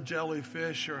schools of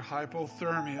jellyfish or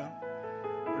hypothermia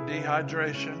or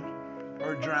dehydration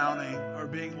or drowning, or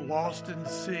being lost in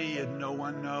sea and no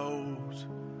one knows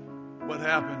what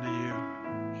happened to you.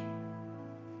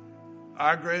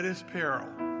 Our greatest peril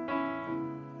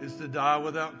is to die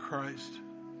without Christ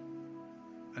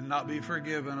and not be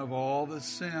forgiven of all the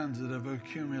sins that have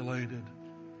accumulated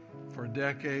for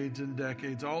decades and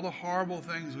decades. All the horrible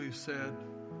things we've said,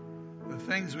 the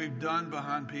things we've done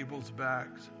behind people's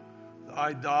backs, the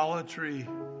idolatry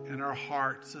in our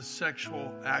hearts, the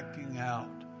sexual acting out,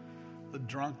 the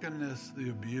drunkenness, the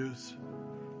abuse,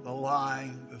 the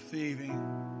lying, the thieving,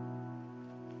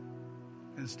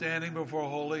 and standing before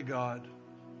holy God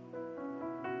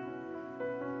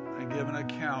and give an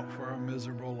account for our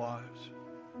miserable lives.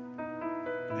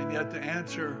 And yet to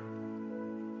answer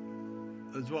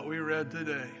is what we read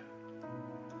today.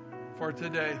 For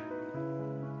today,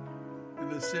 in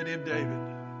the city of David,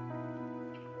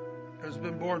 has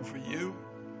been born for you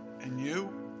and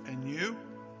you and you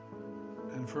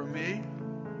and for me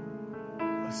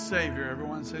a Savior.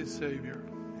 Everyone say Savior,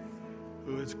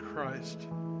 who is Christ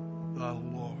the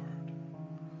Lord.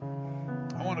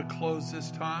 I want to close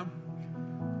this time.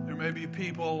 There may be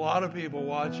people, a lot of people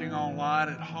watching online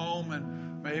at home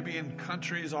and maybe in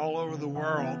countries all over the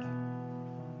world.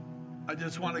 I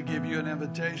just want to give you an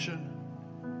invitation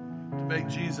to make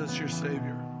Jesus your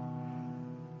Savior.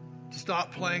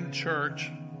 Stop playing church,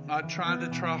 not trying to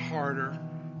try harder,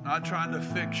 not trying to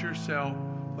fix yourself,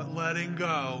 but letting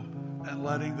go and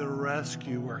letting the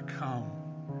rescuer come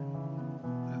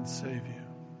and save you.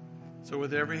 So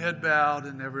with every head bowed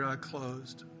and every eye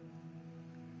closed,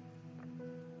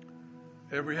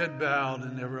 every head bowed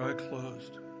and every eye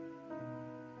closed.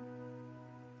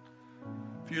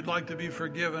 If you'd like to be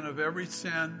forgiven of every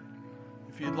sin,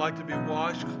 if you'd like to be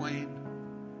washed clean,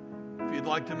 if you'd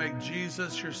like to make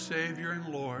Jesus your Savior and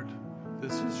Lord,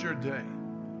 this is your day.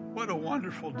 What a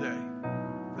wonderful day.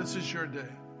 This is your day.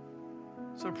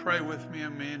 So pray with me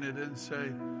and mean it and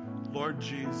say, Lord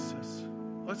Jesus.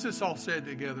 Let's just all say it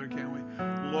together, can't we?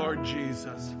 Lord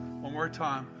Jesus. One more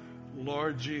time.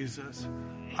 Lord Jesus,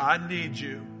 I need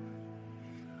you.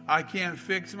 I can't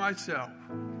fix myself.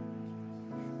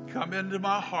 Come into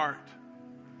my heart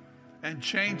and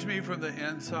change me from the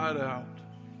inside out.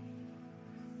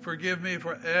 Forgive me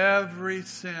for every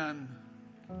sin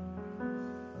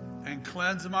and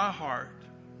cleanse my heart.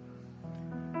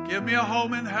 Give me a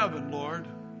home in heaven, Lord,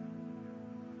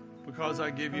 because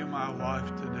I give you my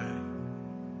life today.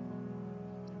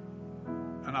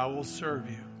 And I will serve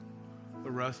you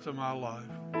the rest of my life.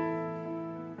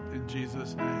 In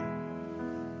Jesus'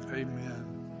 name, amen.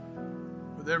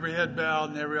 With every head bowed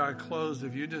and every eye closed,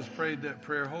 if you just prayed that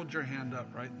prayer, hold your hand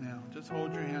up right now. Just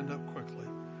hold your hand up quickly.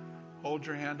 Hold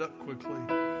your hand up quickly.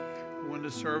 When the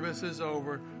service is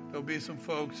over, there'll be some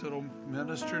folks that'll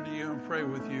minister to you and pray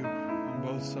with you on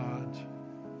both sides.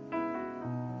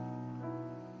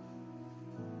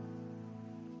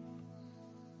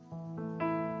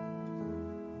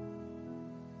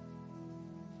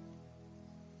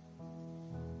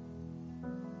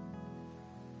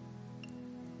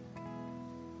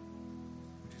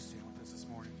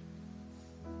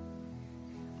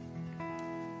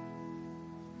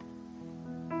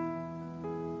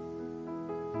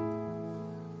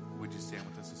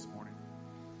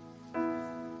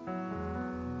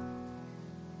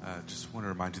 Just want to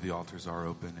remind you the altars are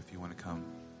open if you want to come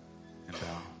and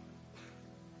bow.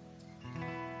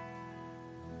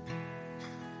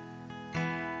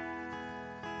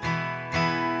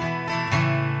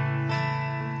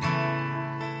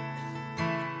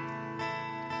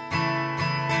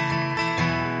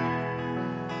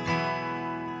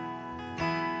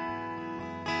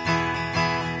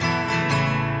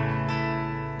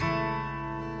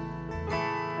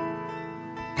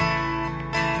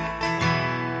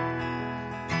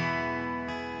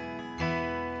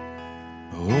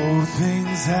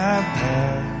 Things have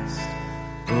passed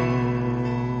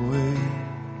away.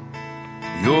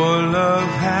 Your love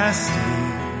has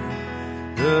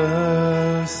stayed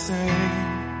the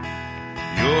same.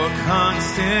 Your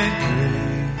constant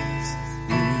grace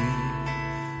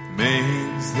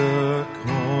remains the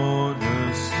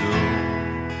cornerstone.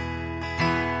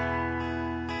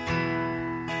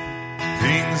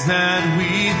 Things that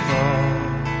we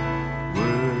thought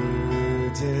were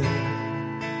dead,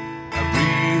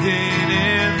 breathing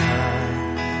in life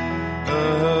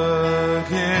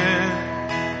again.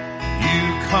 You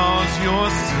cause your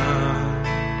sun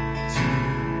to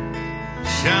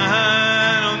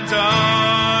shine on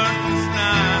darkest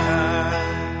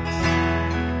nights.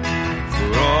 For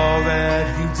all that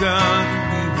you've done,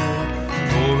 we will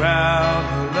pour out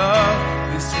our love.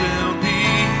 This will be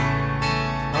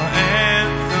our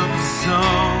anthem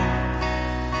song.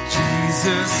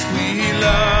 Jesus, we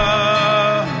love.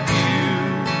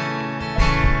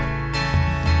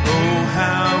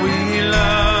 How we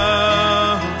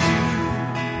love you.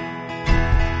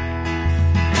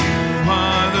 You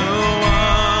are the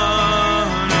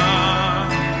one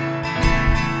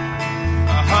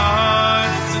our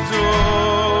hearts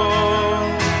adore.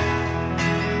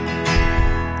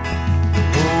 The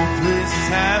hopeless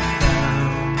have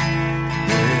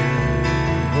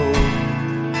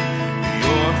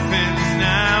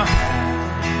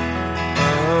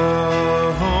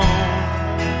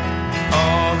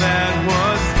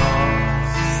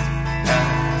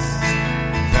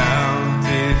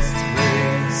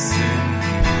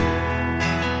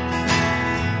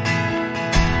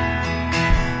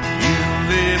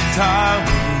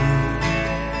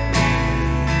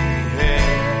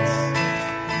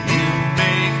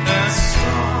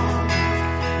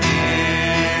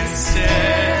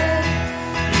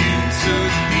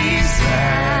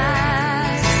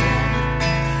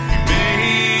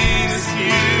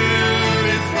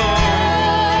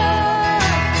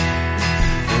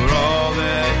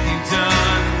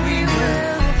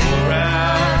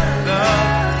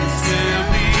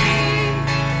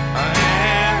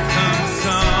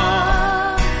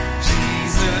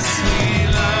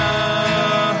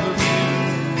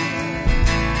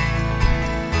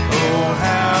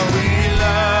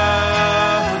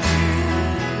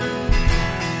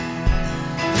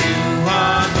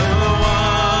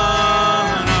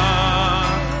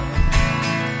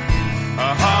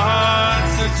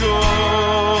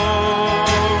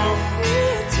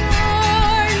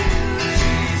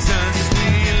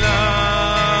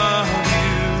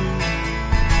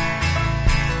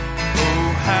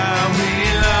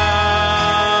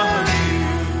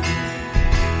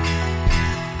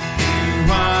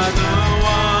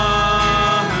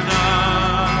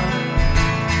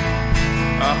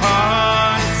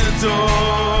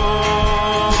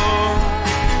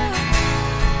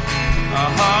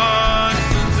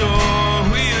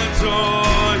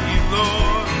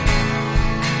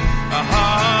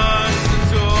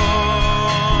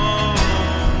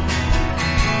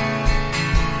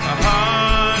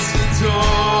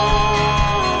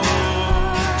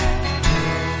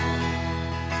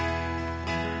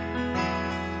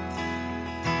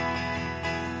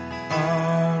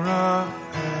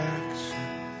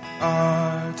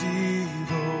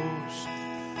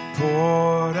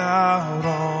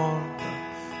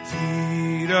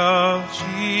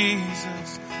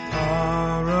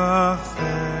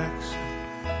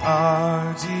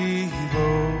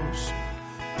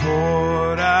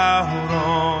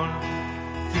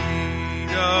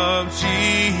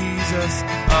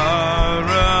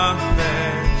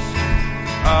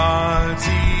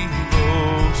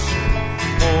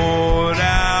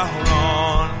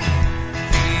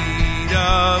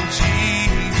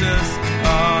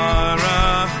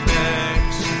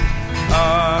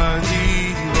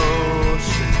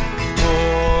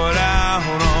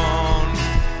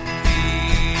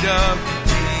up.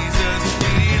 Jesus,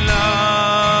 we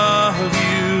love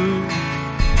you.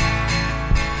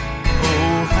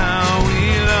 Oh, how we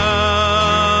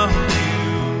love you.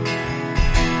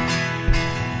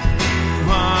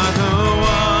 You are the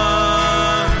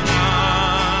one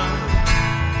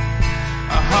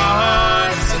our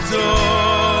hearts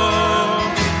adore.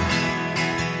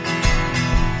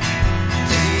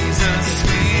 Jesus,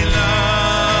 we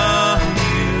love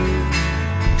you.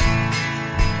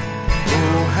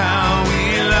 Oh, how we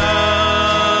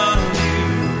love you.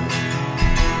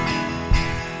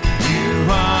 You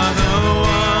are the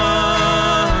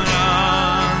one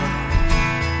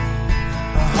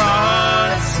our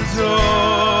hearts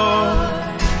adore.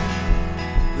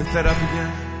 Lift that up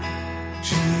again.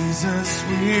 Jesus,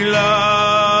 we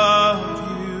love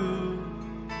you.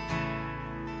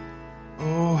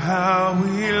 Oh, how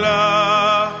we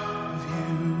love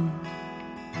you.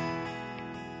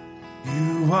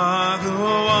 You are the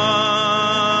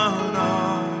one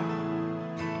our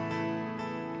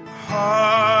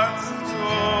hearts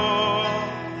adore.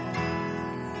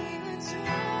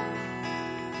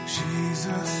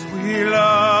 Jesus, we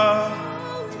love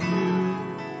you.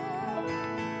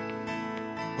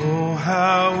 Oh,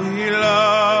 how we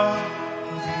love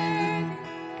you.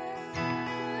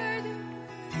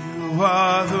 You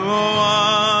are the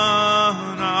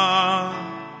one our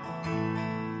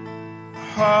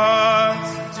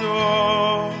hearts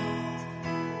adore.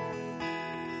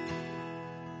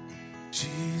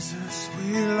 Jesus, we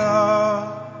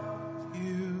love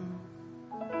you.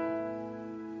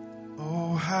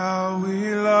 Oh, how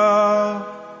we love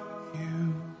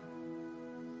you.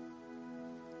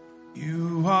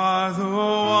 You are the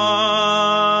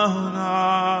one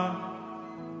our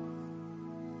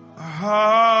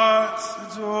hearts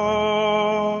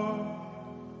adore.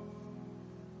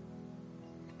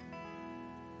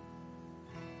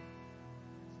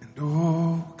 And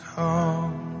oh,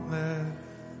 come, let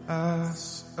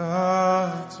us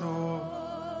adore.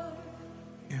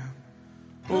 Yeah.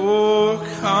 Oh,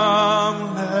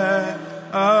 come, let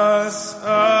us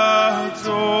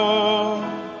adore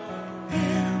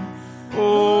Him.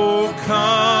 Oh,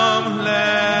 come,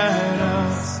 let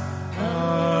us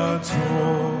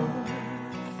adore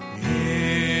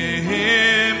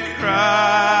Him,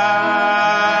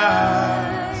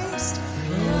 Christ the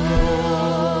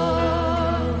Lord.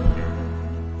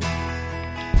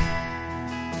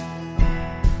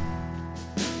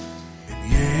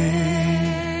 And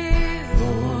yea,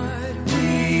 Lord,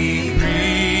 we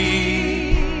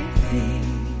greet Thee,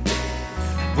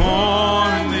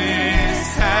 born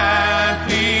this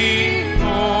happy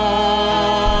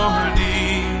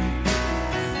morning.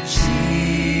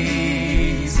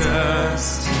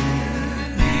 Jesus, to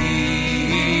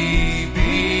Thee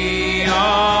be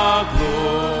all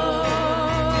glory.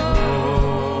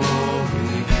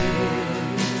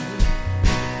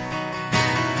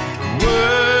 The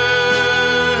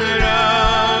word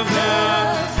of the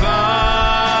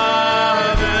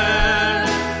Father,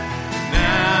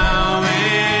 now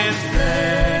and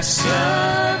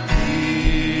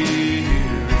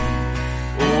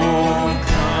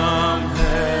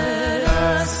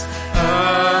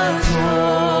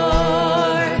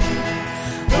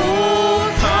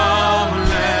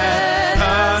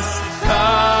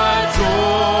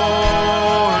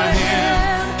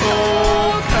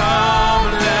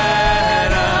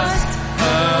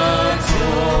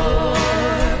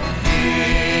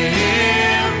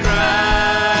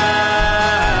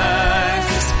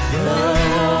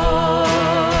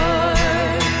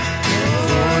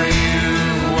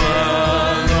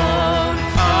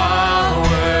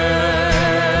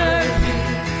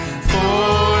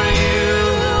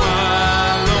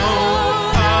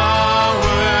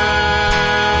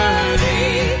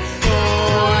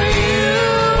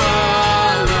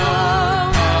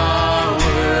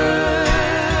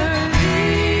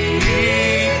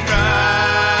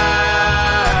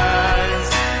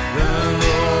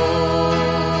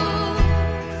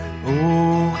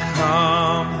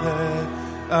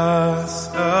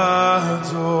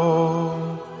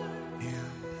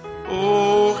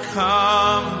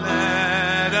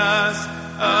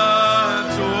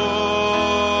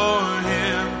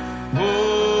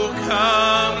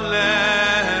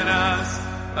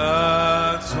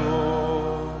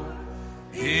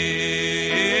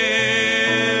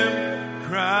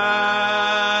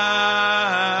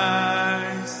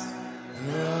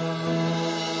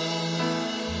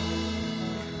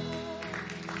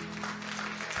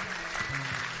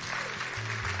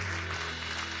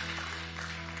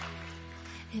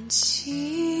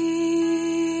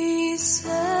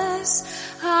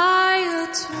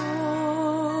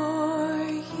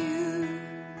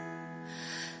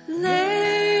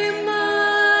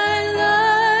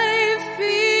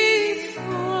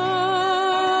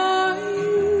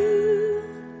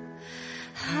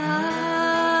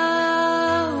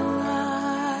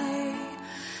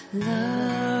love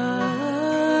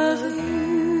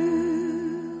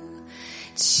you.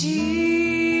 Jesus,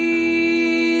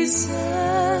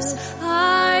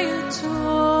 I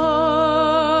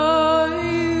adore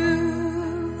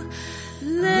you.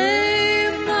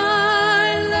 Live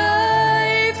my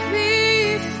life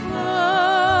before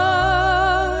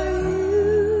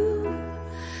you.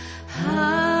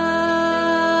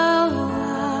 How I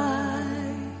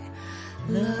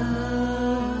love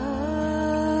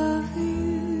you.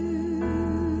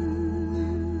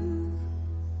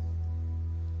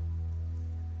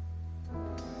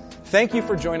 Thank you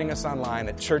for joining us online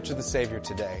at Church of the Savior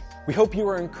today. We hope you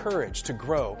are encouraged to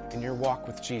grow in your walk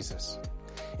with Jesus.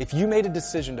 If you made a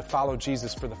decision to follow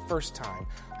Jesus for the first time,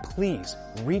 please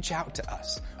reach out to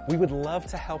us. We would love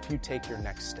to help you take your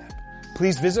next step.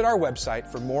 Please visit our website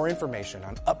for more information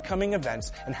on upcoming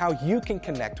events and how you can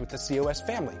connect with the COS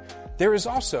family. There is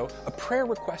also a prayer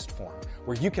request form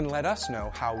where you can let us know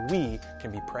how we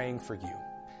can be praying for you.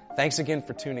 Thanks again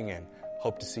for tuning in.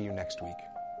 Hope to see you next week.